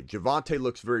I'm sorry, Javante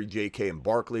looks very J.K. and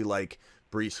Barkley-like.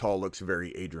 Breece Hall looks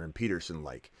very Adrian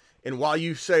Peterson-like. And while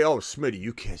you say, oh, Smitty,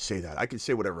 you can't say that. I can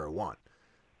say whatever I want.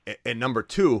 And number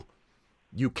 2,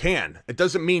 you can. It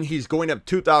doesn't mean he's going to have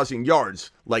 2,000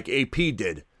 yards like AP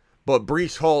did. But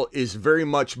Breece Hall is very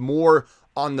much more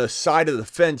on the side of the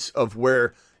fence of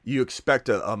where you expect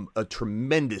a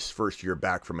tremendous first year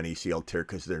back from an ACL tear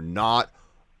because they're not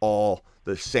all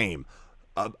the same.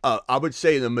 I would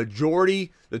say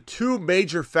the 2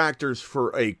 major factors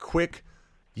for a quick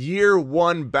year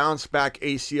 1 bounce back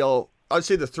ACL, I'd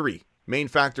say the 3 main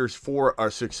factors for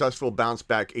a successful bounce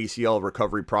back ACL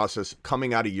recovery process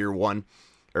coming out of year 1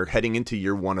 or heading into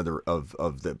year 1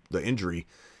 of the injury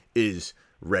is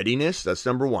readiness. That's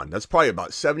number 1. That's probably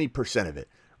about 70% of it.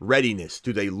 Readiness.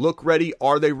 Do they look ready?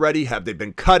 Are they ready? Have they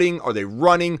been cutting? Are they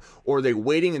running? Or are they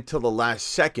waiting until the last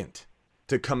second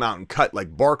to come out and cut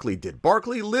like Barkley did?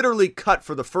 Barkley literally cut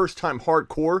for the first time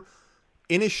hardcore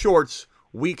in his shorts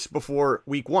weeks before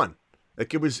week 1.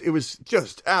 Like it was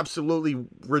just absolutely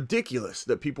ridiculous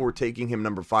that people were taking him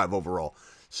number 5 overall.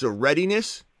 So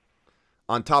readiness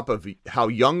on top of how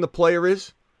young the player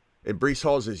is, and Breece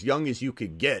Hall is as young as you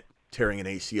could get tearing an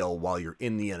ACL while you're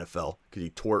in the NFL because he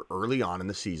tore early on in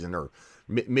the season or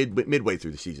midway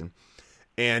through the season.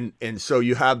 And so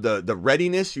you have the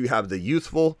readiness, you have the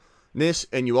youthfulness,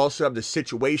 and you also have the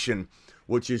situation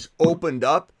which is opened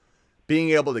up, being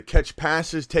able to catch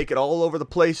passes, take it all over the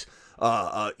place.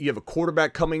 You have a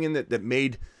quarterback coming in that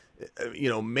made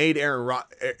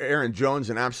Aaron Jones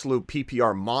an absolute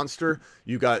PPR monster.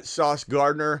 You got Sauce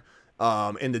Gardner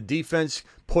in the defense,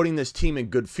 putting this team in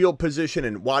good field position.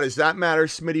 And why does that matter,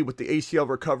 Smitty, with the ACL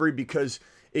recovery? Because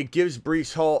it gives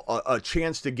Breece Hall a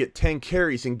chance to get 10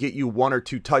 carries and get you 1 or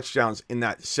 2 touchdowns in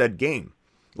that said game.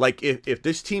 Like if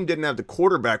this team didn't have the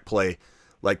quarterback play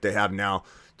like they have now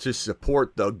to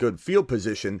support the good field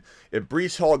position, if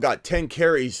Breece Hall got 10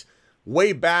 carries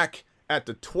way back at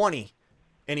the 20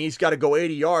 and he's got to go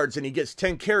 80 yards and he gets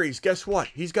 10 carries, guess what?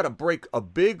 He's got to break a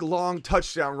big, long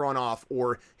touchdown run off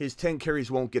or his 10 carries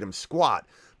won't get him squat.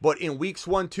 But in weeks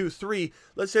 1, 2, 3,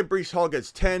 let's say Breece Hall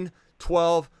gets 10,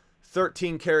 12,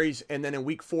 13 carries, and then in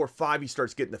week 4, 5, he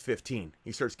starts getting the 15.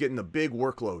 He starts getting the big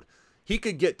workload. He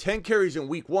could get 10 carries in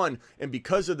week 1, and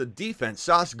because of the defense,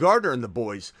 Sauce Gardner and the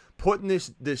boys putting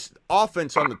this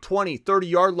offense on the 20,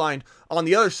 30-yard line on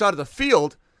the other side of the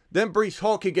field, then Breece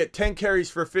Hall could get 10 carries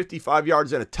for 55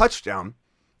 yards and a touchdown,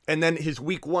 and then his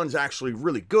week 1's actually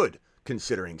really good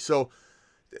considering. So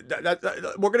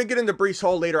we're going to get into Breece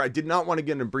Hall later. I did not want to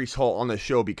get into Breece Hall on the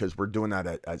show because we're doing that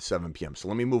at 7 p.m. So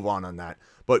let me move on that.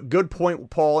 But good point,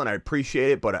 Paul, and I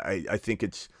appreciate it, but I think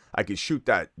I could shoot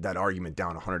that argument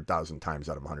down 100,000 times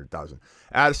out of 100,000.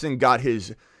 Addison got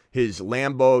his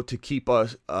Lambo to keep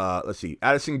us.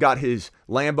 Addison got his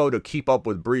Lambo to keep up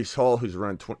with Breece Hall, who's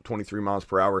running 23 miles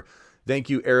per hour. Thank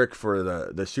you, Eric, for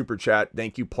the super chat.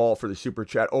 Thank you, Paul, for the super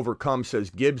chat. Overcome says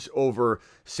Gibbs over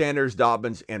Sanders,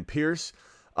 Dobbins, and Pierce.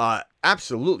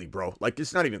 Absolutely, bro. Like,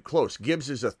 it's not even close. Gibbs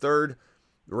is a 3rd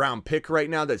round pick right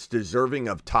now that's deserving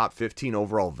of top 15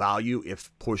 overall value. If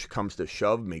push comes to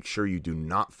shove, make sure you do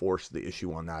not force the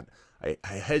issue on that.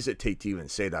 I hesitate to even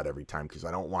say that every time because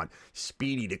I don't want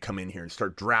Speedy to come in here and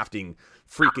start drafting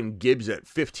freaking Gibbs at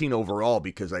 15 overall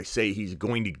because I say he's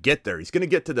going to get there. He's going to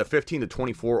get to the 15 to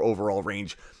 24 overall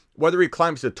range. Whether he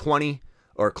climbs to 20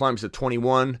 or climbs to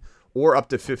 21 or up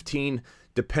to 15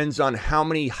 depends on how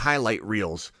many highlight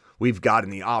reels we've got in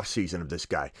the offseason of this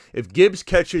guy. If Gibbs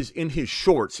catches in his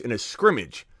shorts in a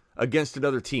scrimmage against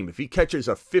another team, if he catches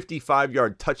a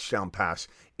 55-yard touchdown pass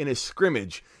in a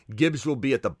scrimmage, Gibbs will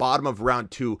be at the bottom of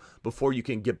round 2 before you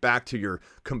can get back to your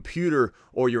computer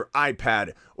or your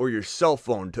iPad or your cell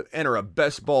phone to enter a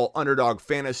Best Ball Underdog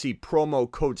Fantasy promo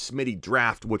code Smitty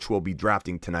draft, which we'll be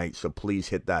drafting tonight. So please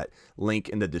hit that link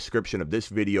in the description of this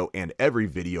video and every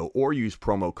video or use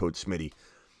promo code Smitty.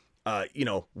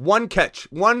 One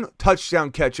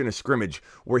touchdown catch in a scrimmage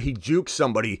where he jukes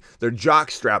somebody, their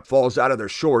jock strap falls out of their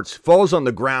shorts, falls on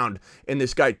the ground, and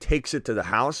this guy takes it to the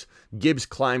house. Gibbs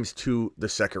climbs to the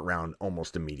 2nd round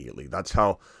almost immediately. That's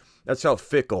how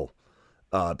fickle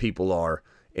people are,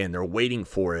 and they're waiting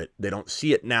for it. They don't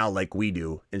see it now like we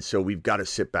do, and so we've got to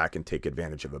sit back and take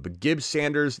advantage of it. But Gibbs,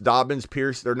 Sanders, Dobbins,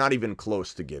 Pierce, they're not even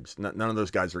close to Gibbs. None of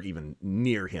those guys are even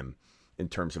near him in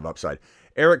terms of upside.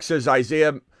 Eric says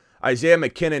Isiah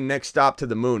McKinnon, next stop to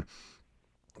the moon.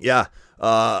 Yeah,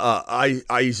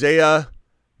 Isiah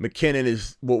McKinnon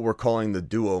is what we're calling the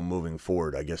duo moving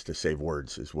forward, I guess, to save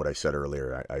words, is what I said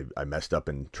earlier. I messed up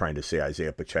in trying to say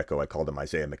Isiah Pacheco. I called him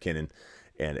Isiah McKinnon,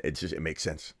 and it makes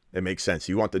sense. It makes sense.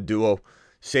 You want the duo,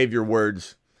 save your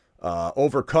words.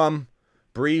 Overcome,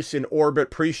 Breece in orbit.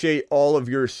 Appreciate all of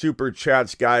your super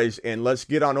chats, guys, and let's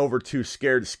get on over to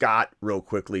Scared Scott real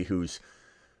quickly, who's,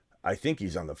 I think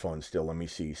he's on the phone still. Let me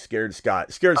see. Scared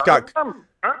Scott.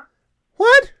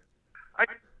 What?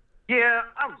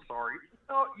 I'm sorry.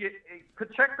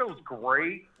 Pacheco's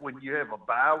great when you have a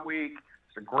bye week.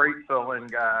 He's a great fill-in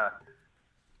guy.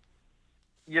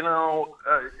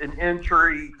 An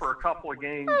injury for a couple of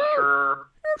games, sure.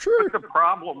 But the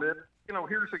problem is,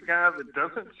 here's a guy that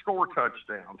doesn't score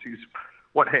touchdowns. He's,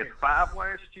 had 5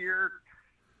 last year?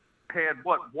 Had,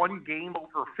 1 game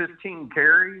over 15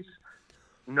 carries?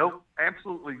 No,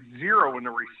 absolutely 0 in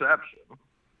the reception.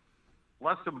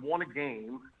 Less than 1 a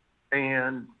game.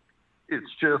 And it's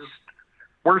just,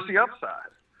 where's the upside?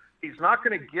 He's not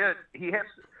going to get, he's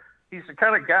the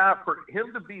kind of guy, for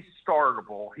him to be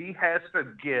startable, he has to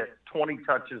get 20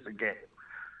 touches a game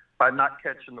by not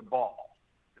catching the ball.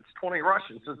 It's 20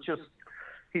 rushes. It's just,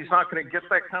 he's not going to get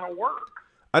that kind of work.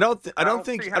 I don't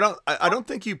think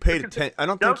you paid attention. I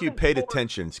don't think you paid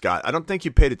attention, Scott. I don't think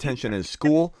you paid attention in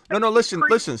school. No.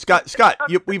 Listen, Scott.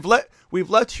 We've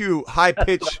let you high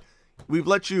pitch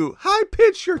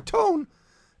your tone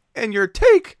and your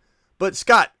take. But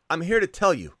Scott, I'm here to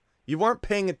tell you, you weren't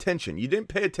paying attention. You didn't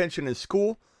pay attention in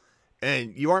school,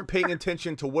 and you aren't paying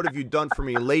attention to what have you done for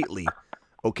me lately.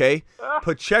 Okay,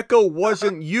 Pacheco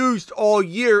wasn't used all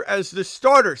year as the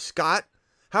starter, Scott.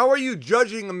 How are you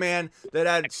judging a man that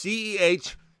had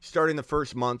CEH starting the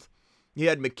first month? He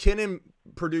had McKinnon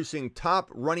producing top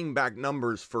running back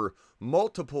numbers for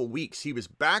multiple weeks. He was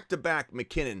back-to-back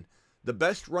McKinnon, the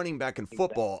best running back in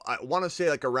football. I want to say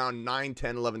like around 9,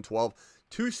 10, 11, 12.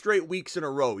 2 straight weeks in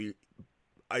a row,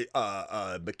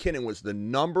 McKinnon was the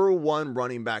number 1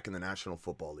 running back in the National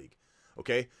Football League.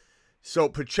 Okay? So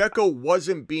Pacheco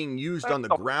wasn't being used on the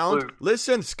ground.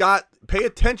 Listen, Scott, pay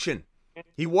attention.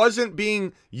 He wasn't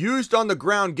being used on the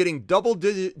ground getting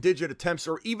double-digit attempts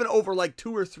or even over like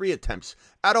 2 or 3 attempts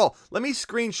at all. Let me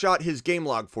screenshot his game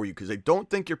log for you because I don't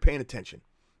think you're paying attention.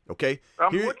 Okay,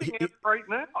 I'm looking at it right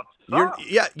now.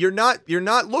 You're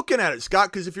not looking at it,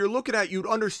 Scott. Because if you're looking at it, you'd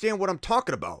understand what I'm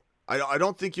talking about. I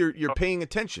don't think you're paying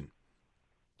attention.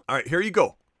 All right, here you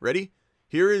go. Ready?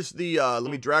 Here is the. Let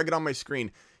me drag it on my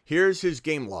screen. Here's his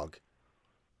game log.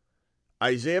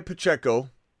 Isiah Pacheco.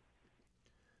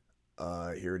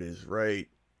 Here it is, right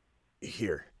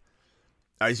here.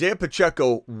 Isiah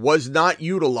Pacheco was not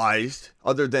utilized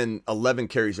other than 11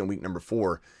 carries in week number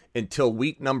 4 until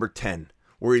week number 10,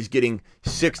 where he's getting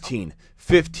 16,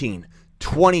 15,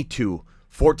 22,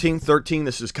 14, 13.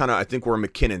 This is kind of, I think, where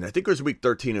McKinnon, I think it was week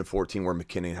 13 and 14 where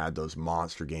McKinnon had those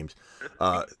monster games.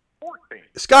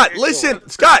 Scott,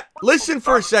 listen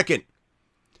for a second.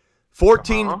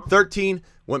 14, 13,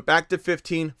 went back to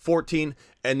 15, 14,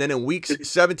 and then in weeks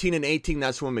 17 and 18,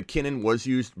 that's when McKinnon was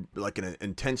used like an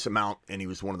intense amount, and he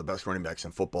was one of the best running backs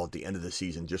in football at the end of the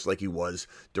season, just like he was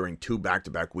during 2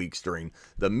 back-to-back weeks during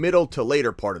the middle to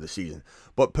later part of the season.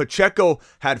 But Pacheco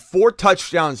had 4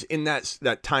 touchdowns in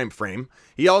that time frame.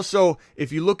 He also,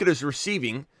 if you look at his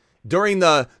receiving, during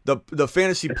the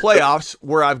fantasy playoffs,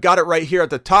 where I've got it right here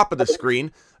at the top of the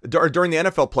screen, during the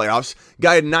NFL playoffs,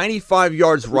 guy had 95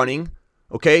 yards running,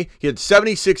 okay? He had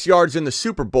 76 yards in the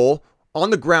Super Bowl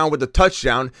on the ground with a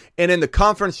touchdown, and in the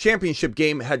conference championship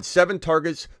game had 7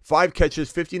 targets, 5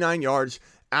 catches, 59 yards,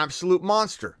 absolute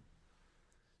monster.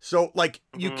 So, like,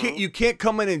 you can't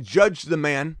come in and judge the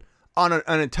man on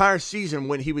an entire season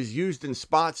when he was used in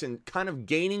spots and kind of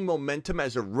gaining momentum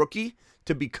as a rookie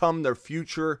to become their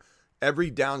future every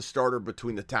down starter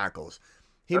between the tackles.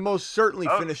 He most certainly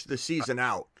finished the season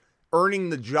out, earning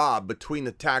the job between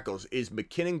the tackles. Is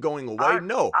McKinnon going away?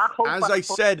 No. As I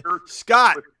said,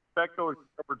 Scott. Pacheco is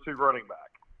number 2 running back.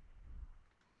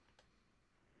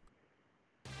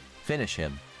 Finish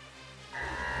him.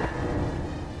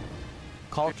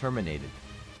 Call terminated.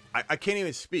 I can't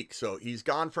even speak, so he's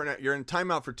gone for you're in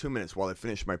timeout for 2 minutes while I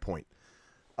finish my point.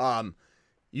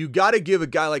 You got to give a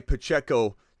guy like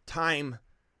Pacheco time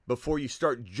before you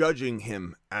start judging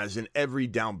him as an every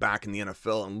down back in the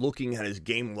NFL and looking at his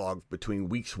game log between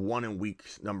weeks 1 and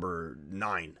weeks number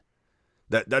 9.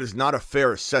 That is not a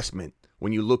fair assessment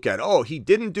when you look at, oh, he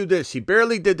didn't do this, he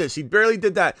barely did this, he barely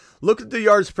did that. Look at the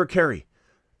yards per carry.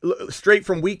 Straight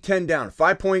from week 10 down,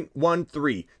 5.13,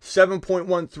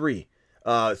 7.13.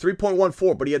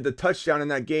 3.14, but he had the touchdown in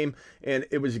that game, and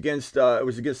it was against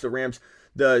the Rams.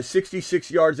 The 66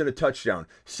 yards and a touchdown,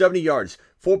 70 yards,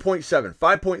 4.7,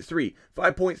 5.3,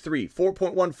 5.3,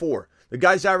 4.14. The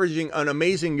guy's averaging an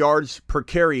amazing yards per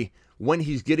carry when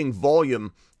he's getting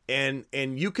volume, and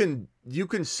you can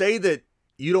say that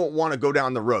you don't want to go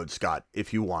down the road, Scott,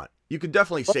 if you want. You could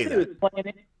definitely say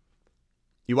that.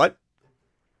 You what?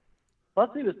 Plus,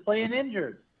 he was playing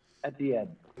injured at the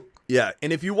end. Yeah,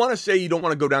 and if you want to say you don't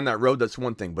want to go down that road, that's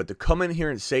one thing. But to come in here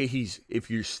and say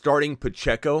if you're starting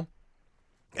Pacheco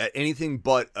at anything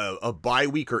but a bye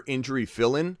week or injury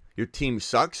fill-in, your team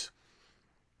sucks,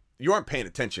 you aren't paying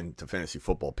attention to fantasy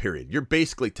football, period. You're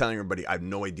basically telling everybody, I have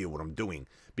no idea what I'm doing.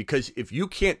 Because if you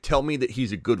can't tell me that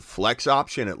he's a good flex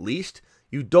option at least,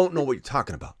 you don't know what you're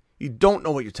talking about. You don't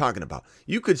know what you're talking about.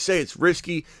 You could say it's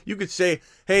risky. You could say,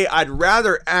 hey, I'd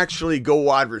rather actually go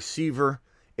wide receiver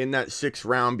in that 6th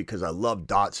round because I love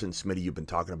Dotson. Smitty, you've been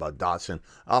talking about Dotson.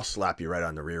 I'll slap you right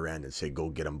on the rear end and say, go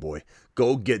get him, boy.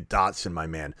 Go get Dotson, my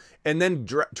man. And then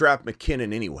draft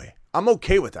McKinnon anyway. I'm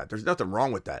okay with that. There's nothing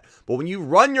wrong with that. But when you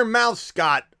run your mouth,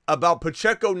 Scott, about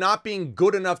Pacheco not being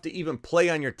good enough to even play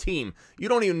on your team, you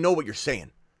don't even know what you're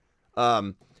saying.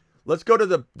 Let's go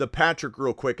to the Patrick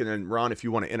real quick, and then, Ron, if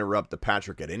you want to interrupt the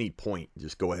Patrick at any point,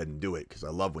 just go ahead and do it, because I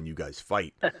love when you guys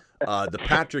fight. The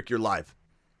Patrick, you're live.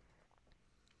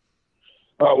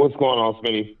 What's going on,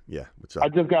 Smitty? Yeah, what's up? I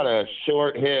just got a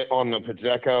short hit on the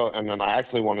Pacheco, and then I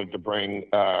actually wanted to bring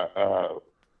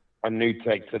a new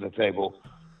take to the table.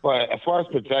 But as far as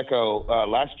Pacheco,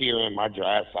 last year in my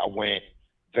drafts, I went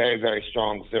very, very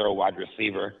strong 0 wide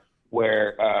receiver,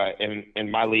 where in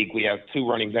my league we have 2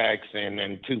 running backs and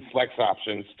then 2 flex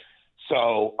options,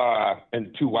 so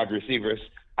and 2 wide receivers.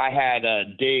 I had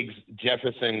Diggs,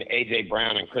 Jefferson, A.J.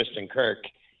 Brown, and Christian Kirk.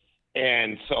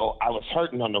 And so I was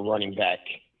hurting on the running back,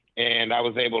 and I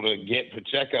was able to get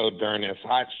Pacheco during this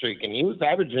hot streak, and he was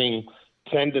averaging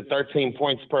 10 to 13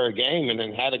 points per game and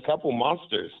then had a couple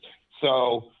monsters.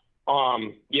 So,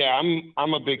 yeah,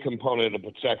 I'm a big component of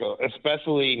Pacheco,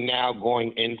 especially now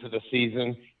going into the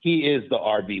season. He is the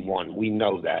RB1. We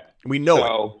know that. We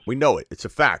know it. We know it. It's a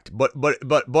fact. But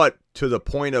to the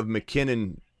point of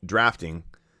McKinnon drafting,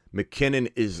 McKinnon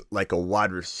is like a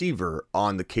wide receiver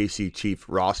on the KC Chief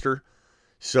roster.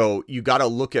 So you got to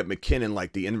look at McKinnon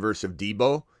like the inverse of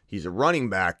Debo. He's a running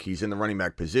back. He's in the running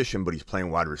back position, but he's playing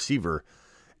wide receiver.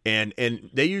 And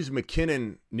they use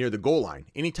McKinnon near the goal line.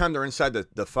 Anytime they're inside the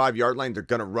 5-yard line, they're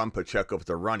going to run Pacheco if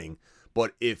they're running.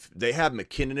 But if they have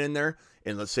McKinnon in there,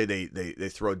 and let's say they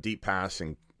throw a deep pass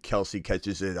and Kelsey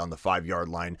catches it on the 5-yard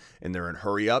line and they're in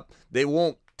hurry up, they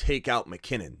won't take out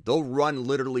McKinnon. They'll run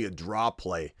literally a draw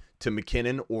play to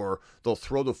McKinnon, or they'll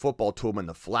throw the football to him in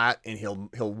the flat and he'll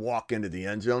walk into the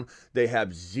end zone. They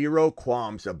have zero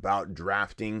qualms about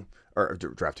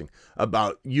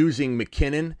about using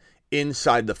McKinnon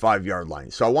inside the 5-yard line.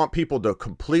 So I want people to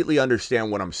completely understand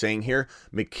what I'm saying here.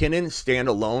 McKinnon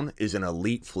standalone is an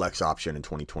elite flex option in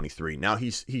 2023. Now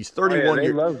he's 31 They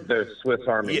years. love their Swiss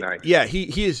Army knife. Yeah,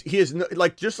 he is no,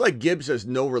 like, just like Gibbs has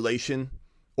no relation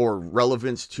or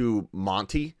relevance to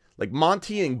Monty. Like,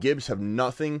 Monty and Gibbs have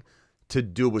nothing to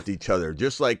do with each other.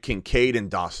 Just like Kincaid and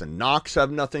Dawson Knox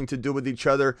have nothing to do with each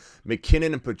other.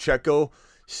 McKinnon and Pacheco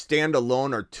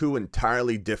standalone are two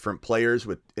entirely different players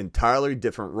with entirely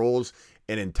different roles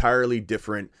and entirely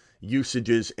different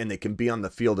usages, and they can be on the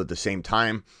field at the same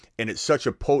time. And it's such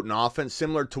a potent offense,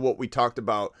 similar to what we talked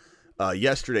about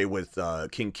yesterday with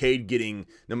Kincaid getting,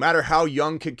 no matter how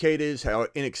young Kincaid is, how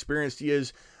inexperienced he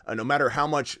is, no matter how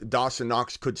much Dawson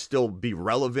Knox could still be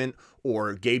relevant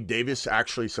or Gabe Davis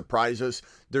actually surprise us,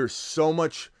 there's so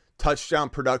much touchdown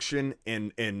production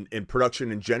and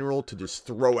production in general to just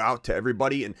throw out to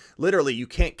everybody. And literally, you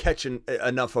can't catch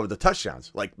enough of the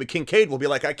touchdowns. Like, but Kincaid will be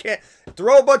like, I can't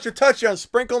throw a bunch of touchdowns,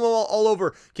 sprinkle them all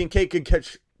over. Kincaid can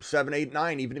catch 7, 8,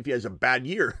 9, even if he has a bad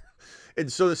year.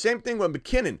 And so the same thing with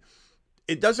McKinnon.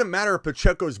 It doesn't matter if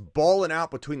Pacheco's balling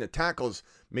out between the tackles.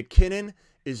 McKinnon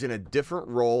is in a different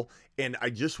role. And I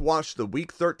just watched the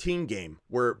Week 13 game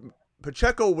where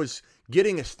Pacheco was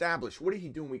getting established. What did he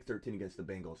do in Week 13 against the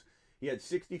Bengals? He had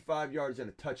 65 yards and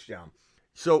a touchdown.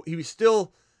 So he was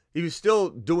still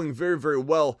doing very, very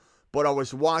well. But I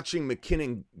was watching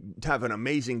McKinnon have an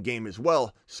amazing game as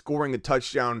well, scoring a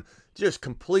touchdown, just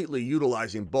completely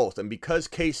utilizing both. And because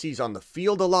KC's on the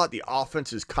field a lot, the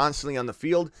offense is constantly on the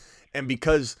field. And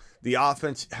because the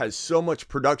offense has so much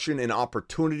production and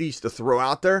opportunities to throw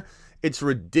out there, it's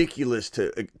ridiculous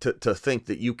to think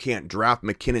that you can't draft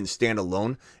McKinnon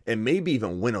standalone and maybe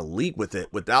even win a league with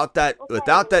it without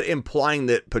that implying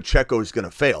that Pacheco is going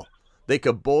to fail. They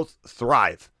could both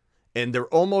thrive, and they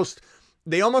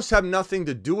almost have nothing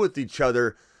to do with each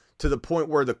other, to the point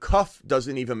where the cuff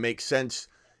doesn't even make sense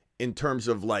in terms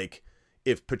of, like,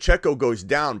 if Pacheco goes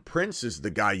down, Prince is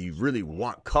the guy you really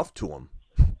want cuffed to him.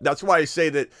 That's why I say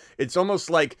that it's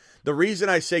almost like, the reason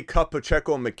I say cuff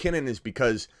Pacheco and McKinnon is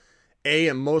because,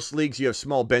 in most leagues you have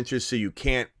small benches, so you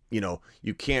can't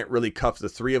really cuff the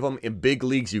three of them. In big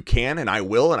leagues you can, and I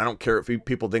will, and I don't care if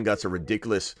people think that's a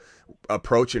ridiculous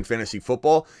approach in fantasy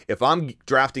football. If I'm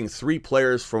drafting 3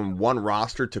 players from one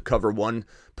roster to cover one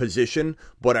position,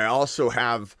 but I also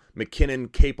have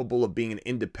McKinnon capable of being an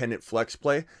independent flex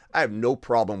play, I have no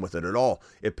problem with it at all.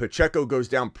 If Pacheco goes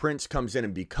down, Prince comes in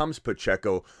and becomes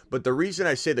Pacheco. But the reason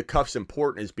I say the cuff's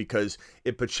important is because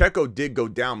if Pacheco did go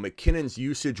down, McKinnon's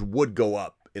usage would go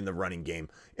up in the running game,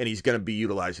 and he's going to be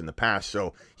utilized in the pass,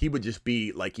 so he would just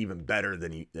be like even better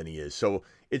than he is. So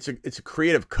it's a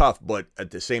creative cuff, but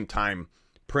at the same time,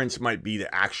 Prince might be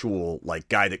the actual, like,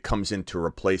 guy that comes in to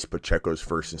replace Pacheco's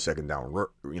first and second down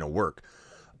work.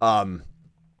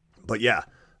 But yeah,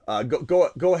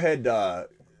 go ahead, the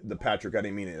Patrick. I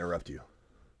didn't mean to interrupt you.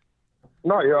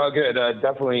 No, you're all good.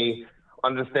 Definitely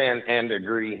understand and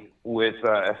agree with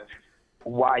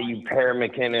why you pair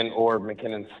McKinnon or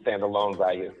McKinnon's standalone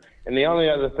value. And the only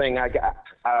other thing I got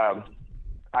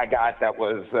that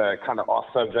was kind of off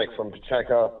subject from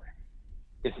Pacheco.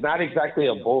 It's not exactly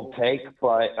a bold take,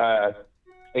 but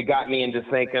it got me into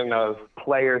thinking of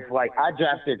players like, I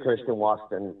drafted Christian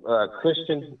Watson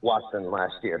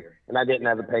last year, and I didn't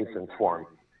have the patience for him.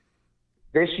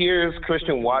 This year's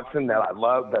Christian Watson that I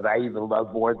love, that I even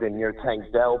love more than your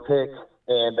Tank Dell pick,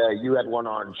 and you had one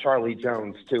on Charlie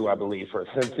Jones too, I believe, for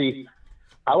Cincy.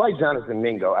 I like Jonathan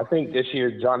Mingo. I think this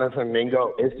year Jonathan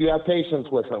Mingo, if you have patience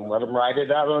with him, let him ride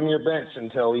it out on your bench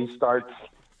until he starts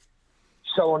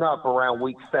showing up around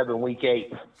week 7, week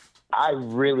 8. I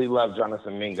really love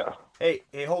Jonathan Mingo. Hey,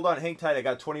 hold on. Hang tight. I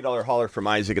got $20 holler from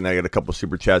Isaac, and I got a couple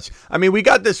super chats. I mean, we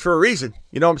got this for a reason.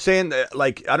 You know what I'm saying?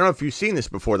 Like, I don't know if you've seen this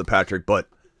before, the Patrick, but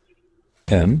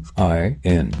Mingo,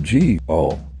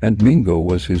 and Mingo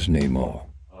was his name all.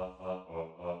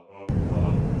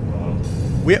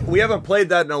 We haven't played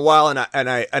that in a while, and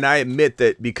I admit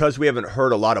that because we haven't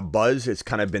heard a lot of buzz, it's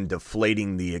kind of been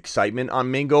deflating the excitement on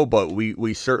Mingo. But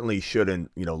we certainly shouldn't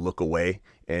look away.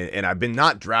 And I've been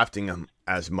not drafting him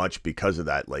as much because of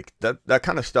that. Like that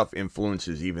kind of stuff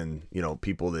influences even,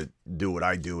 people that do what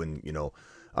I do. And,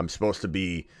 I'm supposed to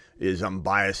be as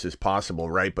unbiased as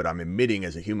possible, right? But I'm admitting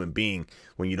as a human being,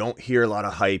 when you don't hear a lot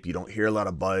of hype, you don't hear a lot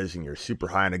of buzz, and you're super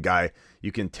high on a guy,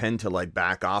 you can tend to like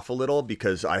back off a little,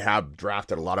 because I have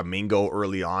drafted a lot of Mingo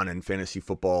early on in fantasy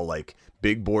football, like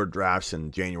big board drafts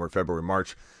in January, February,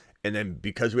 March. And then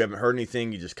because we haven't heard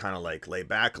anything, you just kind of like lay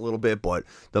back a little bit. But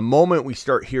the moment we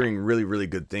start hearing really, really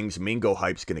good things, Mingo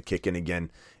hype's going to kick in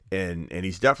again. And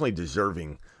he's definitely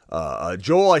deserving.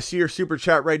 Joel, I see your super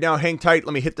chat right now. Hang tight.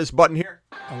 Let me hit this button here.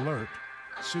 Alert.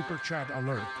 Super chat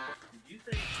alert.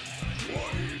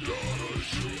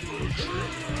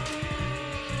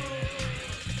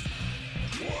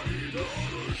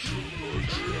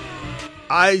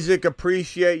 Isaac,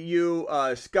 appreciate you.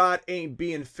 Scott ain't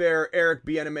being fair. Eric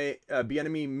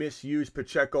Bieniemy misused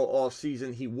Pacheco all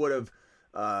season. He would have,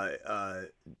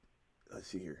 let's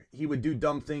see here. He would do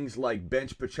dumb things like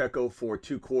bench Pacheco for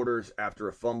 2 quarters after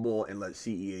a fumble and let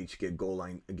CEH get goal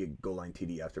line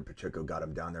TD after Pacheco got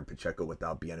him down there. Pacheco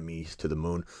without Bieniemy to the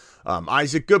moon.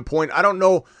 Isaac, good point. I don't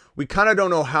know. We kind of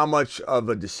don't know how much of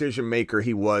a decision maker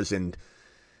he was in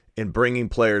bringing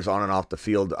players on and off the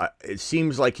field. It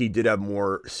seems like he did have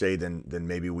more say than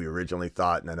maybe we originally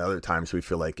thought. And then other times we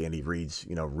feel like Andy Reid's,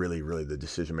 really, really the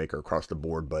decision maker across the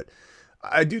board. But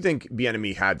I do think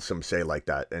Bieniemy had some say like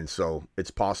that. And so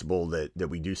it's possible that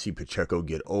we do see Pacheco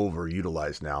get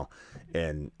overutilized now.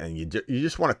 And you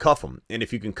just want to cuff him. And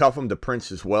if you can cuff him to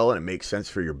Prince as well, and it makes sense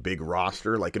for your big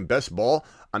roster, like in best ball,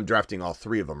 I'm drafting all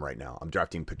 3 of them right now. I'm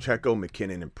drafting Pacheco,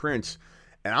 McKinnon, and Prince.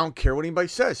 And I don't care what anybody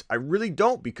says. I really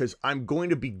don't, because I'm going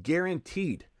to be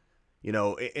guaranteed,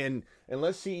 and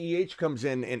unless CEH comes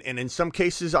in, and in some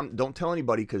cases, don't tell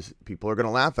anybody because people are going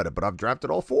to laugh at it, but I've drafted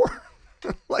all 4.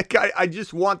 Like, I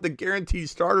just want the guaranteed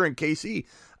starter in KC.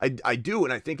 I do,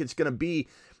 and I think it's going to be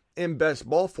in best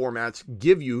ball formats,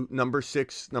 give you number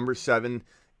 6, number 7,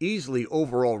 easily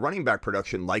overall running back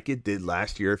production like it did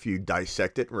last year. If you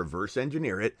dissect it and reverse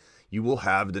engineer it, you will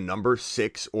have the number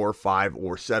 6 or 5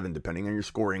 or 7, depending on your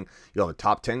scoring. You'll have a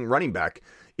top 10 running back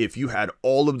if you had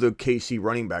all of the KC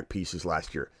running back pieces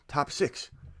last year. Top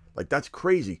 6. Like, that's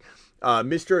crazy.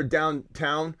 Mr.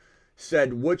 Downtown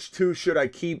said, which 2 should I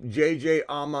keep? JJ,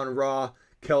 Amon-Ra,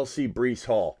 Kelsey, Breece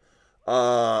Hall.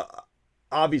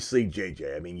 Obviously,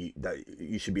 JJ. I mean,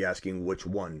 you should be asking which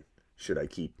one should I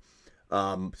keep.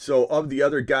 So of the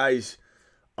other guys,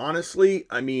 honestly,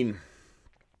 I mean,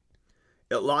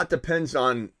 a lot depends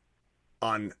on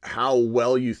how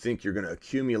well you think you're going to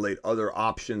accumulate other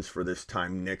options for this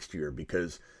time next year,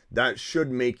 because that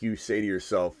should make you say to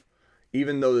yourself,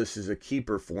 even though this is a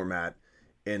keeper format,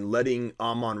 and letting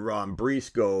Amon-Ra and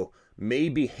Breece go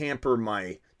maybe hamper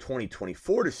my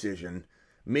 2024 decision,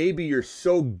 maybe you're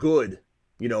so good,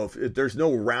 if there's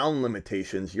no round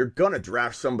limitations, you're going to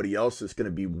draft somebody else that's going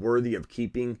to be worthy of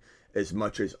keeping as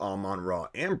much as Amon-Ra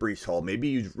and Breece Hall. Maybe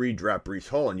you redraft Breece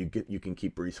Hall and you can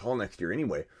keep Breece Hall next year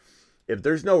anyway. If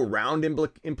there's no round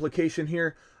implication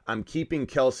here, I'm keeping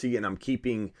Kelsey and I'm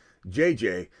keeping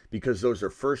JJ, because those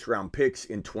are first round picks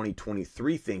in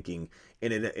 2023 thinking.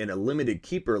 And in a limited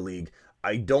keeper league,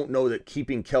 I don't know that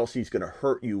keeping Kelsey is going to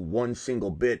hurt you one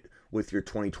single bit with your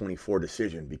 2024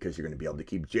 decision, because you're going to be able to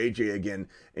keep JJ again,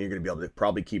 and you're going to be able to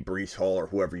probably keep Breece Hall or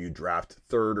whoever you draft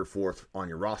 3rd or 4th on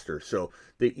your roster. So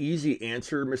the easy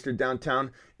answer, Mr.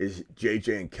 Downtown, is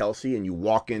JJ and Kelsey, and you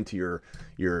walk into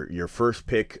your first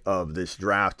pick of this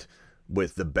draft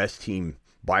with the best team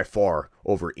by far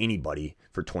over anybody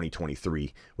for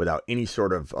 2023 without any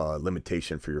sort of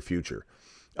limitation for your future.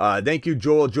 Thank you,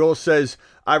 Joel. Joel says,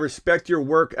 I respect your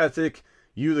work ethic.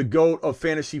 You the GOAT of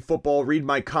fantasy football. Read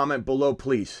my comment below,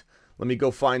 please. Let me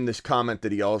go find this comment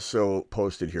that he also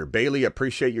posted here. Bailey,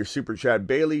 appreciate your super chat.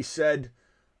 Bailey said,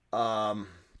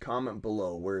 comment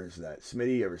below. Where is that?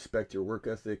 Smitty, I respect your work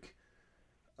ethic.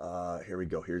 Here we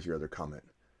go. Here's your other comment.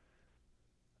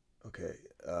 Okay.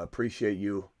 Appreciate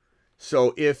you.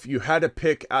 So if you had to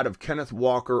pick out of Kenneth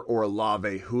Walker or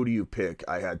Olave, who do you pick?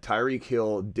 I had Tyreek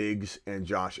Hill, Diggs, and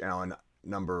Josh Allen,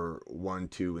 number 1,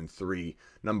 2, and 3.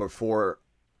 Number 4,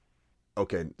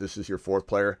 okay, this is your 4th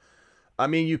player. I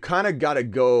mean, you kind of got to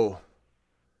go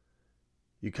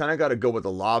with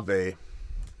Olave,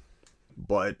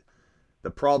 but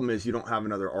the problem is you don't have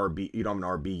another RB. You don't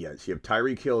have an RB yet. So you have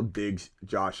Tyreek Hill, Diggs,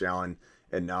 Josh Allen,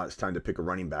 and now it's time to pick a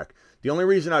running back. The only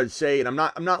reason I would say, and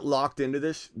I'm not locked into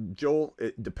this, Joel,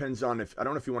 it depends on I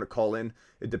don't know if you want to call in.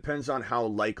 It depends on how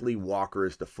likely Walker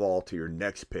is to fall to your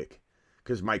next pick.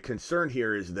 Because my concern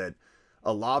here is that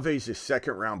Olave's a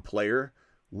 2nd round player,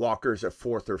 Walker's a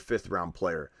 4th or 5th round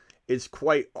player. it's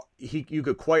you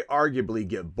could quite arguably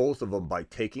get both of them by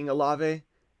taking Olave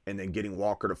and then getting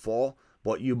Walker to fall,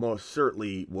 but you most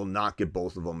certainly will not get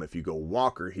both of them if you go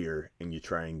Walker here and you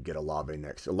try and get Olave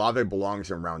next. Olave belongs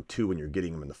in round 2 and you're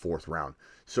getting him in the 4th round.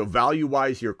 So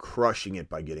value-wise, you're crushing it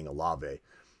by getting Olave.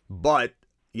 But,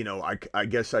 I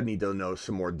guess I need to know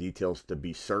some more details to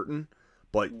be certain.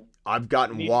 But I've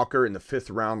gotten Walker in the 5th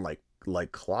round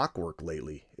like clockwork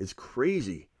lately. It's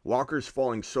crazy. Walker's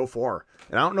falling so far.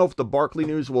 And I don't know if the Barkley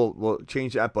news will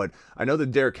change that, but I know the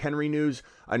Derrick Henry news,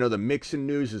 I know the Mixon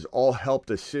news has all helped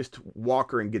assist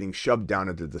Walker in getting shoved down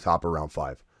into the top of round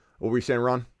 5. What were you saying,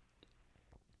 Ron?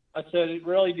 I said it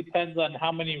really depends on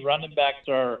how many running backs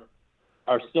are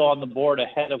still on the board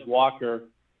ahead of Walker.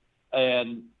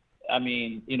 And, I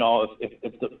mean,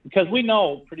 because we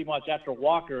know pretty much after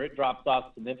Walker, it drops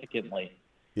off significantly.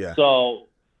 Yeah. So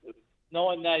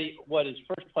knowing that what his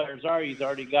first players are, he's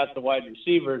already got the wide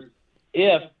receivers.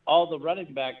 If all the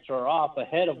running backs are off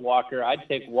ahead of Walker, I'd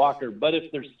take Walker. But if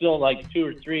there's still like 2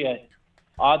 or 3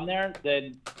 on there,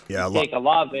 then take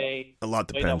Olave. A lot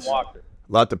depends. On Walker.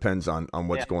 A lot depends on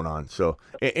what's going on. So,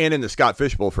 and in the Scott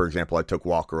Fishbowl, for example, I took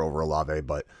Walker over Olave,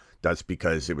 but that's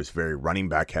because it was very running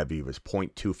back heavy. It was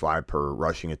 0.25 per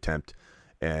rushing attempt.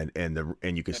 And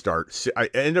you can start.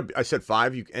 I said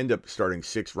 5. You end up starting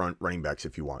 6 running backs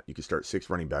if you want. You can start 6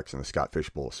 running backs in the Scott Fish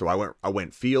Bowl. So I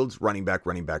went Fields, running back.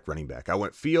 I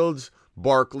went Fields,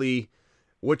 Barkley,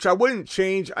 which I wouldn't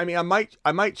change. I mean,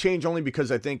 I might change only because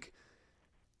I think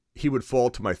he would fall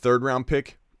to my 3rd round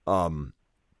pick,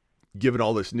 given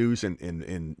all this news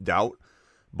and doubt.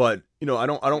 But I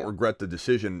don't regret the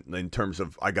decision in terms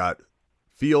of I got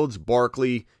Fields,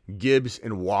 Barkley, Gibbs,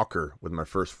 and Walker with my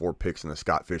first 4 picks in the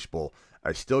Scott Fish Bowl.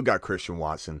 I still got Christian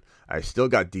Watson. I still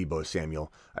got Deebo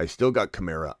Samuel. I still got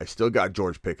Kamara. I still got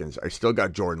George Pickens. I still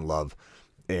got Jordan Love.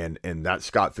 And that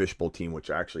Scott Fish Bowl team,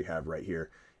 which I actually have right here,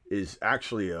 is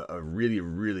actually a really,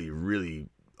 really, really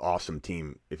awesome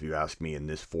team, if you ask me, in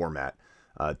this format.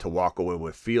 To walk away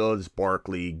with Fields,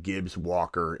 Barkley, Gibbs,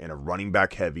 Walker, and a running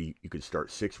back heavy. You could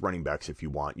start 6 running backs if you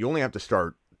want. You only have to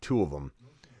start 2 of them.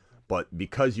 But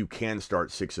because you can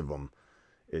start 6 of them,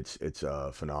 it's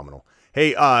phenomenal.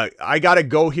 Hey, I got to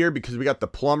go here because we got the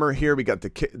plumber here. We got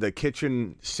the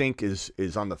kitchen sink is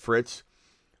on the fritz.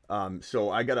 So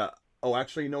I got to – oh,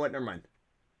 actually, you know what? Never mind.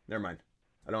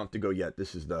 I don't have to go yet.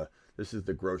 This is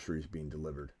the groceries being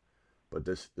delivered. But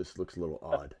this looks a little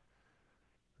odd.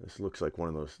 This looks like one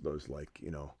of those like,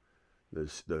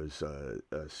 those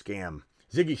scam.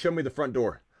 Ziggy, show me the front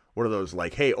door. One of those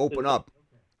like, hey, open up.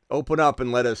 Open up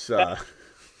and let us.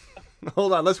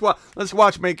 Hold on. Let's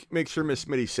watch. Make sure Miss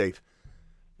Smitty's safe.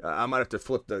 I might have to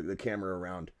flip the camera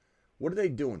around. What are they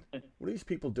doing? What are these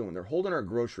people doing? They're holding our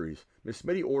groceries. Miss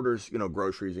Smitty orders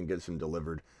groceries and gets them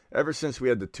delivered. Ever since we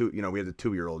had the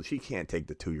 2-year-old, she can't take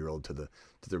the 2-year-old to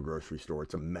the grocery store.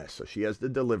 It's a mess. So she has the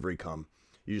delivery come.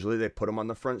 Usually they put them on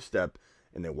the front step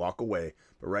and they walk away.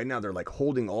 But right now they're like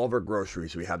holding all of our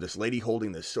groceries. We have this lady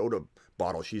holding this soda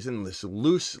bottle. She's in this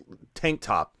loose tank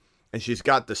top. And she's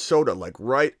got the soda like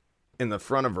right in the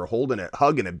front of her, holding it,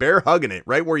 hugging it, bear hugging it,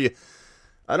 right where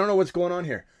I don't know what's going on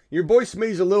here. Your boy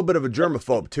Smitty's a little bit of a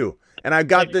germaphobe too. And I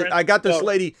got this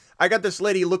lady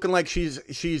looking like she's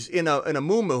in a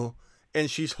muumuu,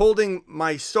 and she's holding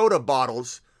my soda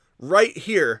bottles right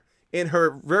here in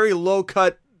her very low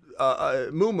cut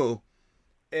muumuu.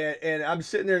 And I'm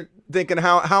sitting there thinking,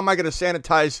 how am I going to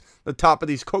sanitize the top of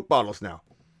these Coke bottles now?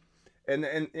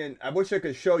 And I wish I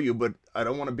could show you, but I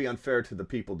don't want to be unfair to the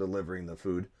people delivering the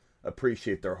food.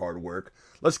 Appreciate their hard work.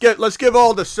 Let's give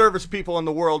all the service people in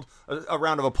the world a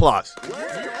round of applause.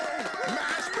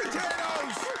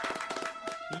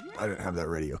 I didn't have that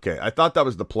ready. Okay, I thought that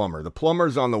was the plumber. The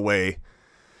plumber's on the way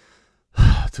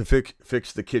to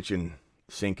fix the kitchen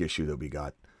sink issue that we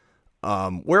got.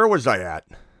 Where was I at?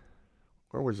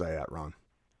 Ron?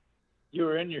 You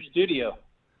were in your studio.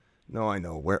 No, I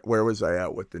know. Where was I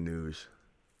at with the news?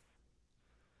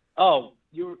 Oh,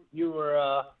 you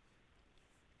were.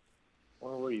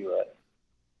 Where were you at?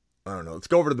 I don't know. Let's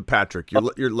go over to the Patrick.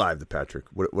 You're live, the Patrick.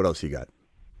 What else you got?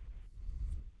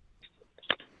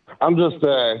 I'm just.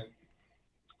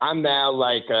 I'm now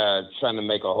trying to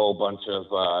make a whole bunch of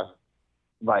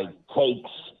takes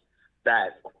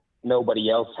that nobody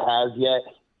else has yet.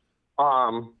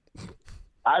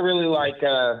 I really like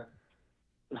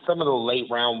some of the late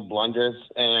round blunders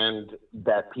and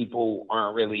that people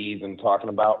aren't really even talking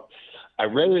about. I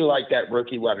really like that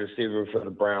rookie wide receiver for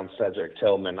the Browns, Cedric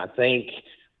Tillman. I think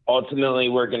ultimately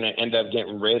we're going to end up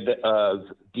getting rid of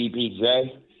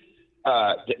DPJ.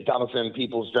 Donaldson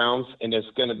Peoples-Jones, and it's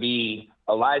going to be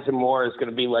Elijah Moore is going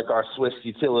to be like our Swiss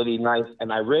utility knife,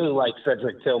 and I really like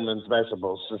Cedric Tillman's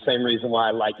vegetables. The same reason why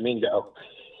I like Mingo.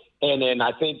 And then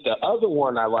I think the other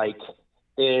one I like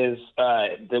is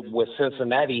with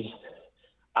Cincinnati.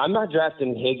 I'm not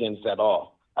drafting Higgins at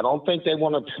all. I don't think they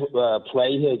want to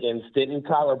play Higgins. Didn't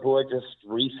Tyler Boyd just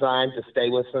re-sign to stay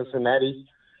with Cincinnati?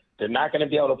 They're not going to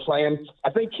be able to play him.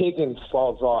 I think Higgins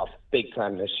falls off big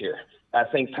time this year. I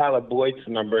think Tyler Boyd's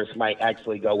numbers might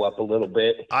actually go up a little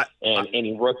bit, and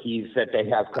any rookies that they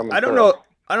have coming. I don't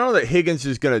know that Higgins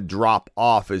is going to drop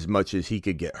off as much as he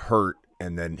could get hurt,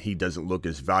 and then he doesn't look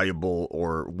as valuable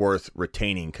or worth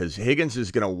retaining, because Higgins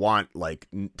is going to want like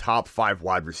top 5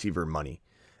 wide receiver money.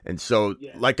 And so,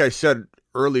 like I said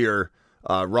earlier,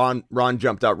 Ron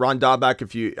jumped out. Ron Dahlback,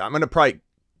 I'm going to probably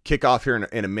kick off here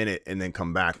in a minute and then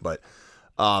come back, but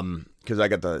because I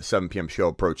got the 7 p.m. show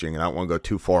approaching, and I don't want to go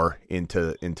too far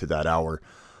into that hour.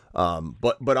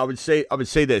 But I would say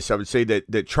this. I would say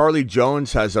that Charlie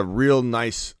Jones has a real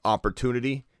nice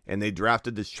opportunity, and they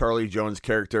drafted this Charlie Jones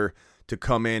character to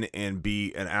come in and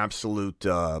be an absolute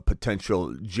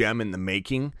potential gem in the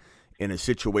making in a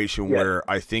situation where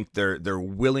I think they're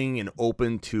willing and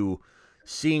open to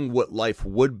seeing what life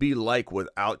would be like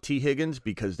without T. Higgins,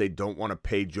 because they don't want to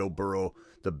pay Joe Burrow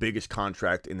the biggest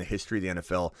contract in the history of the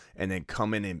NFL and then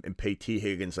come in and pay T.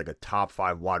 Higgins like a top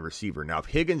 5 wide receiver. Now, if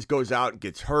Higgins goes out and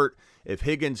gets hurt, if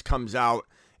Higgins comes out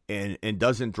and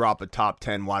doesn't drop a top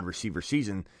 10 wide receiver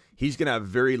season, he's going to have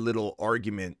very little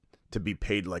argument to be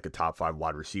paid like a top 5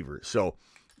 wide receiver. So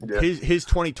his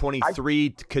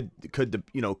 2023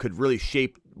 could really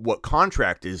shape what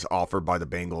contract is offered by the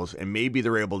Bengals, and maybe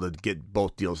they're able to get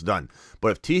both deals done.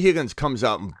 But if T. Higgins comes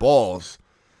out and balls,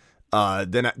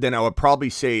 then I would probably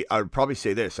say this. I'd probably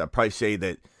say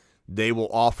that they will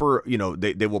offer,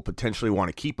 they will potentially want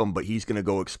to keep him, but he's going to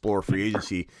go explore free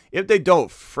agency. If they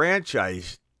don't,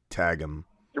 franchise tag him.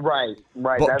 Right.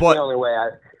 That's the only way.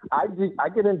 I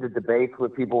get into debates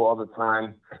with people all the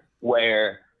time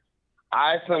where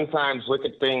I sometimes look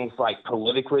at things like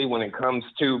politically when it comes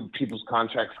to people's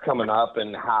contracts coming up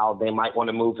and how they might want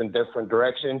to move in different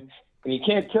direction. And you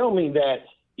can't tell me that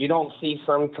you don't see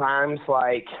sometimes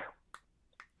like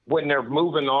when they're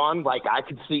moving on, like I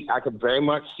could very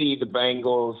much see the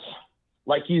Bengals,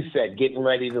 like you said, getting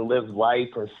ready to live life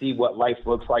or see what life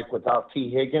looks like without T.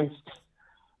 Higgins.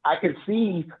 I could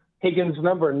see Higgins'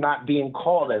 number not being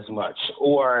called as much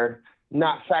or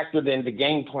not factored into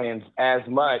game plans as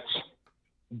much.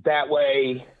 That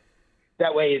way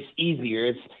it's easier.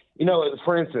 It's,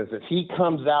 for instance, if he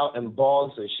comes out and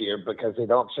balls this year because they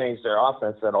don't change their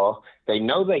offense at all, they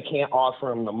know they can't offer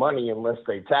him the money unless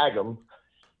they tag him.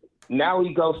 Now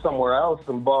he goes somewhere else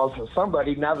and balls for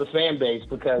somebody. Now the fan base,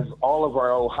 because all of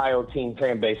our Ohio team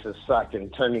fan bases suck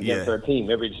and turn against our team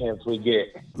every chance we get.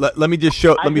 Let me just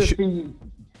show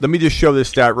this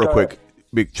stat real quick.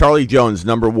 Charlie Jones,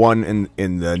 number 1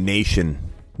 in the nation.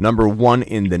 Number 1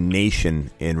 in the nation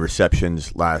in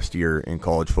receptions last year in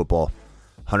college football,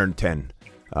 110.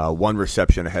 1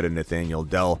 reception ahead of Nathaniel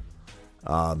Dell.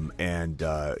 And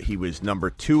he was number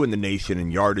 2 in the nation in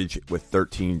yardage with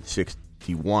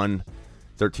 1361.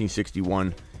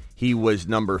 He was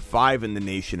number 5 in the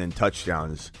nation in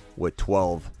touchdowns with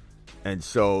 12. And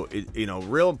so,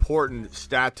 real important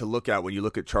stat to look at when you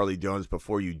look at Charlie Jones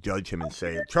before you judge him and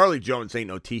say, Charlie Jones ain't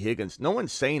no T. Higgins. No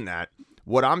one's saying that.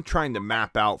 What I'm trying to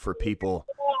map out for people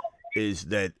is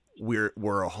that we're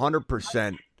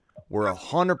 100%,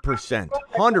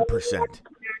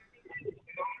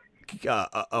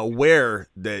 aware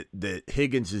that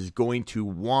Higgins is going to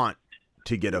want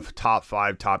to get a top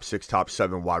 5, top 6, top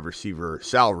 7 wide receiver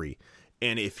salary.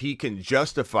 And if he can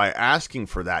justify asking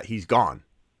for that, he's gone.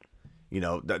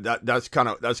 That's kind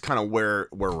of where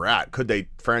we're at. Could they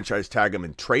franchise tag him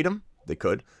and trade him? They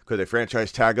could. Could they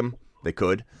franchise tag him? They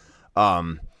could.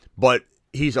 But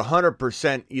he's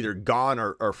 100% either gone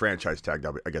or franchise tagged,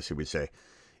 I guess you would say.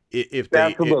 If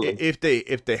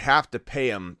they have to pay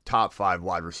him top 5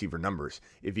 wide receiver numbers,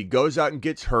 if he goes out and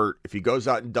gets hurt, if he goes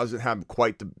out and doesn't have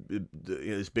quite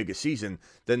as big a season,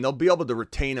 then they'll be able to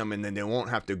retain him, and then they won't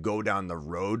have to go down the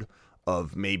road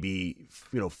of maybe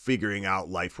figuring out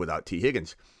life without T.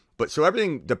 Higgins. But so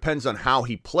everything depends on how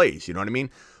he plays. You know what I mean?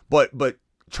 But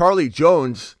Charlie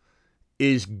Jones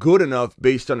is good enough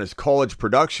based on his college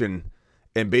production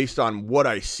and based on what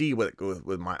I see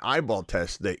with my eyeball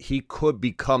test that he could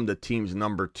become the team's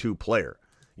number 2 player,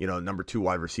 number 2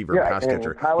 wide receiver and pass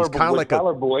catcher. He's kind of like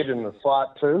Tyler Boyd in the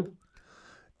slot too.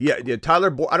 Yeah,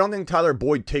 Tyler Boyd. I don't think Tyler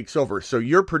Boyd takes over. So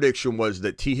your prediction was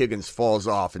that T. Higgins falls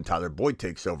off and Tyler Boyd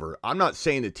takes over. I'm not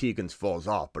saying that T. Higgins falls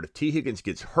off, but if T. Higgins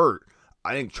gets hurt,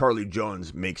 I think Charlie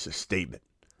Jones makes a statement.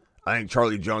 I think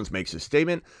Charlie Jones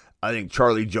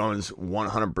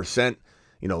 100%,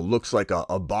 looks like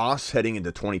a boss heading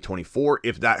into 2024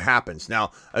 if that happens.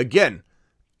 Now, again,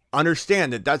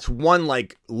 understand that that's one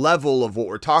level of what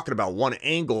we're talking about, one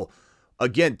angle.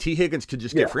 Again, T. Higgins could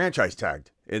just get franchise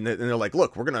tagged, and they're like,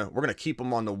 look, we're gonna keep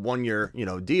him on the 1 year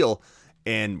deal,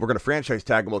 and we're gonna franchise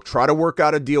tag him. We'll try to work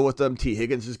out a deal with him. T.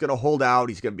 Higgins is gonna hold out.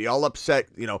 He's gonna be all upset.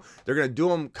 They're gonna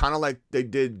do him kind of like they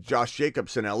did Josh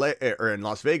Jacobs in LA or in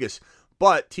Las Vegas.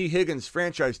 But T. Higgins'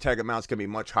 franchise tag amount's going to be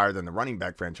much higher than the running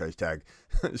back franchise tag.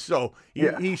 So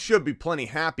he should be plenty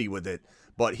happy with it.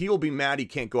 But he will be mad he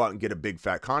can't go out and get a big,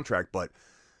 fat contract. But,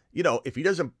 if he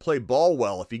doesn't play ball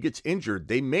well, if he gets injured,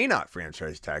 they may not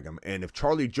franchise tag him. And if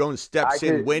Charlie Jones steps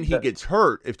in when he gets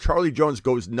hurt, if Charlie Jones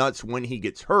goes nuts when he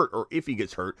gets hurt, or if he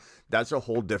gets hurt, that's a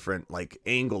whole different,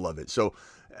 angle of it. So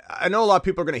I know a lot of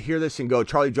people are going to hear this and go,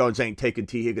 Charlie Jones ain't taking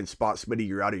T. Higgins' spot, Smitty.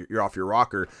 You're off your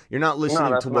rocker. You're not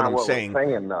listening to what I'm saying.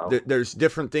 There's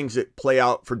different things that play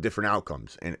out for different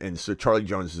outcomes, and so Charlie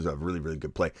Jones is a really, really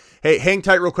good play. Hey, hang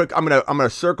tight real quick. I'm gonna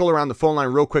circle around the phone line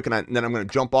real quick, and then I'm gonna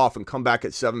jump off and come back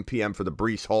at 7 p.m. for the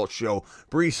Breece Hall show.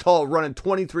 Breece Hall running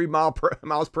 23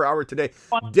 miles per hour today.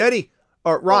 Denny,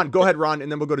 or Ron, go ahead, Ron, and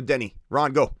then we'll go to Denny.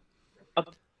 Ron, go.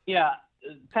 Yeah.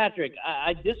 Patrick,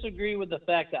 I disagree with the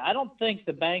fact that I don't think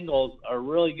the Bengals are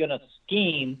really going to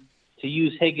scheme to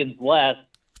use Higgins less.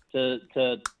 I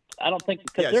don't think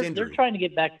because they're trying to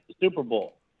get back to the Super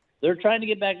Bowl. They're trying to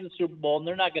get back to the Super Bowl, and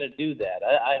they're not going to do that.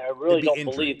 I really don't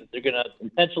believe that they're going to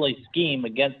intentionally scheme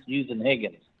against using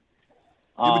Higgins.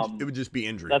 It would just be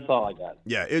injury. That's all I got.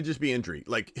 Yeah, it would just be injury.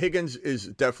 Higgins is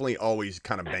definitely always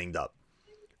kind of banged up.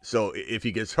 So if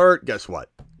he gets hurt, guess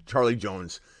what? Charlie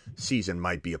Jones' season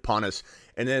might be upon us.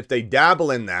 And then if they dabble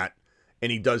in that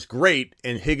and he does great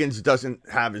and Higgins doesn't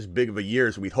have as big of a year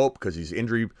as we'd hope because he's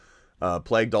injury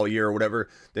plagued all year or whatever,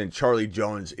 then Charlie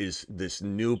Jones is this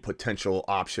new potential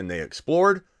option they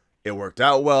explored. It worked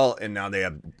out well, and now they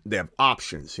have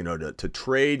options, to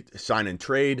trade, sign and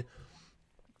trade,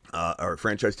 or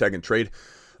franchise tag and trade.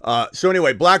 So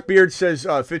anyway, Blackbeard says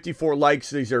 54 likes.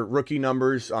 These are rookie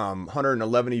numbers.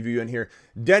 111 of you in here.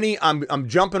 Denny, I'm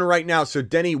jumping right now. So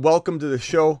Denny, welcome to the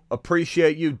show.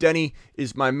 Appreciate you. Denny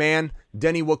is my man.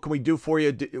 Denny, what can we do for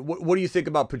you? What do you think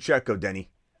about Pacheco,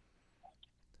 Denny?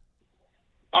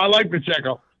 I like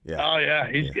Pacheco. Yeah. Oh yeah,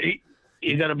 he's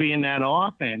got to be in that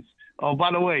offense. Oh,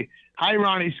 by the way, hi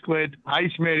Ronnie Squid. Hi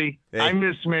Smitty. Hey. I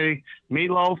miss Smitty.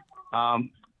 Meatloaf.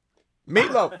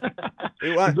 Meatloaf.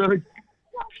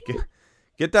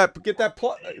 Get that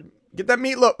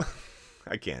meatloaf.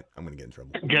 I can't. I'm gonna get in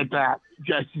trouble. Get that.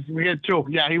 We get two.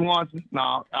 Yeah, he wants it.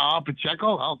 No,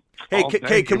 Pacheco.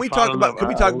 Hey, can we talk about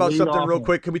something real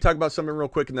quick? Can we talk about something real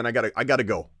quick? And then I gotta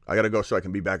go. I gotta go so I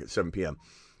can be back at 7 p.m.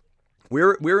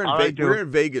 We're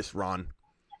in Vegas, Ron,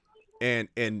 and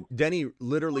Denny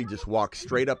literally just walks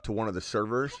straight up to one of the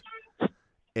servers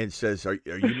and says, "Are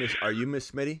you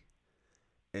Miss Smitty?"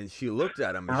 And she looked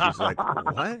at him and she's like,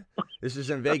 "What? This is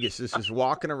in Vegas. This is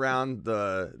walking around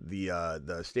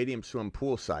the stadium swim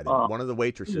pool side. And one of the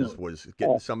waitresses was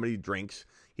getting somebody drinks.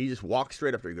 He just walked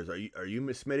straight up to her. He goes, "Are you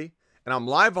Miss Smitty?" And I'm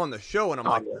live on the show, and I'm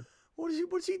like,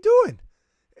 "What's he doing?"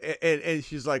 And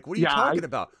she's like, "What are you talking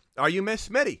about? Are you Miss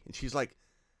Smitty?" And she's like,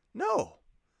 "No."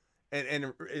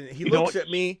 And he looks at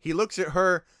me. He looks at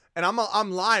her, and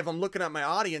I'm live. I'm looking at my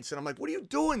audience, and I'm like, "What are you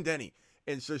doing, Denny?"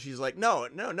 And so she's like, no.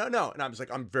 And I was like,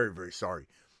 "I'm very, very sorry."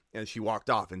 And she walked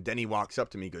off. And Denny walks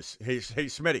up to me and goes, Hey,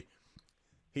 Smitty.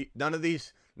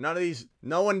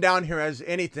 No one down here has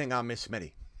anything on Miss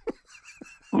Smitty.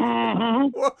 Mm-hmm.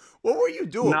 What were you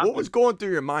doing? Nothing. What was going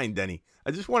through your mind, Denny?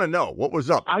 I just want to know. What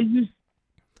was up? I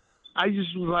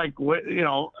just was like, we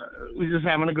were just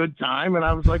having a good time, and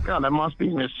I was like, "Oh, that must be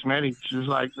Miss Smitty." She was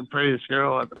like the prettiest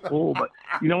girl at the pool. But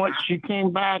you know what? She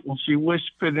came back and she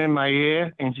whispered in my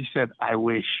ear, and she said, "I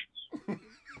wish."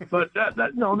 But that's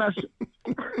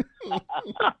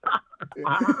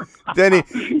Denny,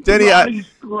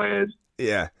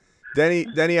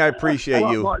 Denny, I appreciate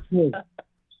you. What?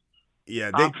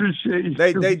 Yeah, I appreciate you.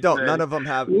 They don't. None of them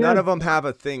have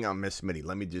a thing on Miss Smitty.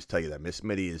 Let me just tell you that Miss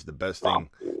Smitty is the best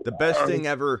thing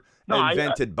ever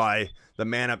invented by the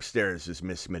man upstairs is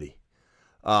Miss Smitty.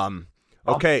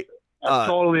 Okay. I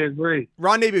totally agree.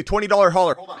 Ron Navy, $20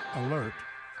 hauler. Hold on. Alert.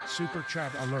 Super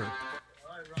chat alert.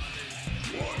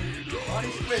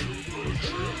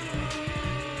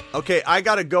 Okay, I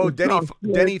gotta go.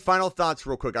 Denny, final thoughts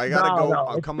real quick. I gotta go.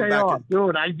 I'm coming back.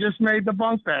 Dude, I just made the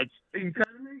bunk beds. Are you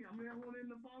kidding me? I'm the one in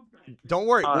the bunk beds. Don't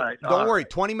worry. Don't worry. Right.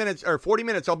 20 minutes or 40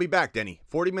 minutes, I'll be back, Denny.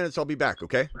 40 minutes, I'll be back,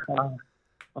 okay? All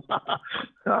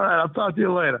right, I'll talk to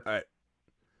you later. All right.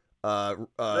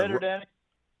 Later, Danny.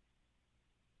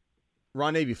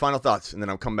 Ron Navy, final thoughts, and then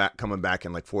I'm coming back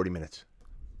in like 40 minutes.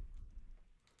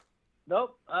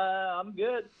 Nope, I'm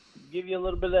good. Give you a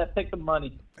little bit of that pick of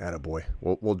money. Attaboy.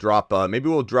 We'll drop. Maybe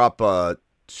we'll drop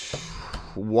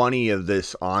 20 of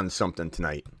this on something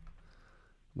tonight.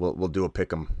 We'll do a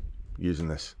pick 'em using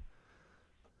this.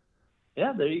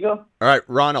 Yeah, there you go. All right,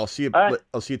 Ron. I'll see you. All right.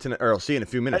 I'll see you tonight, or I'll see you in a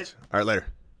few minutes. All right, later.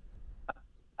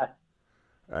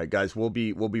 All right, guys, we'll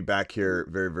be back here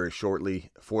very, very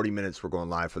shortly. 40 minutes, we're going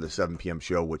live for the 7 p.m.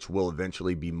 show, which will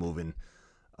eventually be moving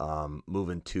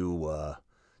to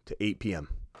 8 p.m.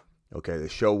 Okay, the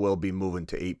show will be moving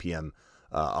to 8 p.m.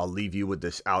 I'll leave you with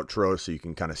this outro so you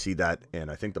can kind of see that, and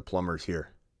I think the plumber's here.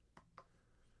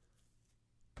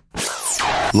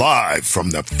 Live from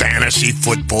the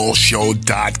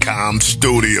FantasyFootballShow.com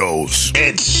studios,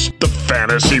 it's the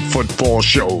Fantasy Football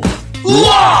Show.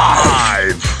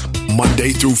 Live!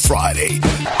 Monday through Friday,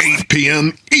 8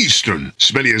 p.m. Eastern.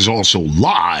 Smitty is also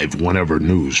live whenever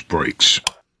news breaks.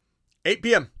 8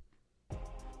 p.m.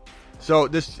 So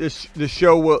this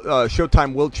show will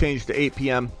showtime will change to 8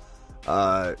 p.m.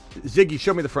 Ziggy,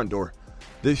 show me the front door.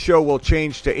 This show will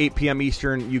change to 8 p.m.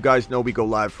 Eastern. You guys know we go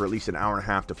live for at least an hour and a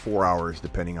half to 4 hours,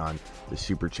 depending on the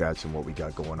super chats and what we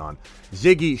got going on.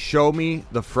 Ziggy, show me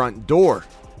the front door,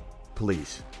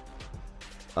 please.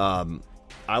 I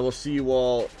will see you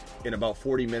all in about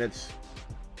 40 minutes,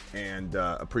 and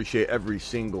appreciate every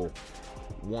single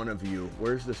one of you.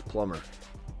 Where's this plumber?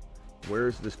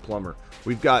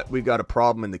 We've got a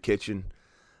problem in the kitchen.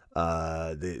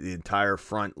 The entire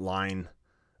front line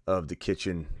of the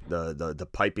kitchen, the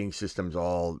piping system's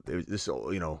all this.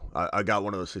 I got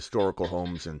one of those historical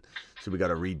homes, and so we got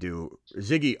to redo.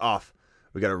 Ziggy off.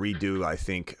 We got to redo. I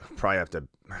think probably have to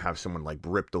have someone like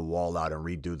rip the wall out and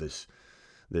redo this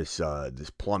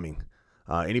plumbing.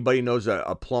 Anybody knows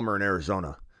a plumber in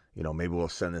Arizona? Maybe we'll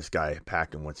send this guy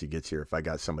packing once he gets here. If I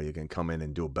got somebody who can come in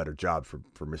and do a better job for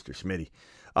Mr. Smitty.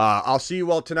 I'll see you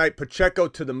all tonight. Pacheco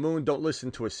to the moon. Don't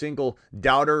listen to a single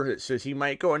doubter that says he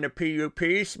might go into PUP,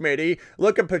 Smitty.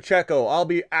 Look at Pacheco. I'll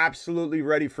be absolutely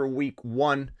ready for week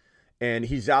 1. And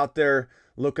he's out there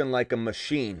looking like a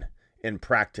machine in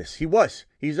practice.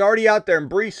 He's already out there. In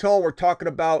Breece Hall, we're talking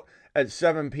about at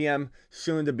 7 p.m.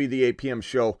 Soon to be the 8 p.m.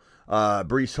 show.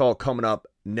 Breece Hall coming up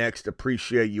next.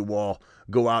 Appreciate you all.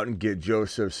 Go out and get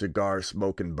Joseph Cigar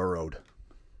Smoking Burrowed.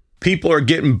 People are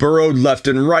getting burrowed left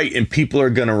and right, and people are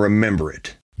going to remember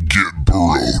it. Get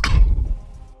burrowed.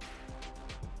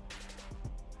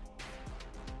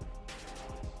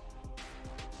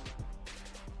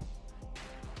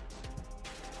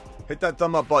 Hit that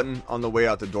thumb up button on the way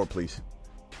out the door, please.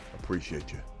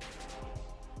 Appreciate you.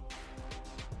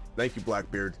 Thank you,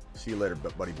 Blackbeard. See you later,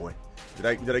 buddy boy. Did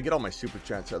I get all my super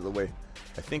chats out of the way?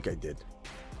 I think I did.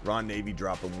 Ron Navy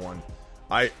dropping one.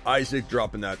 Isaac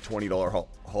dropping that $20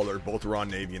 hauler. Both Ron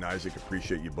Navy and Isaac,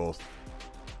 appreciate you both.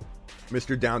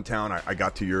 Mr. Downtown, I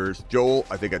got to yours. Joel,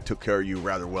 I think I took care of you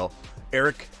rather well.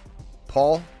 Eric,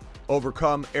 Paul,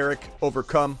 overcome. Eric,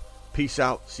 overcome. Peace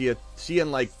out. See you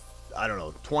in like, I don't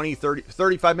know, 20, 30,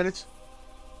 35 minutes.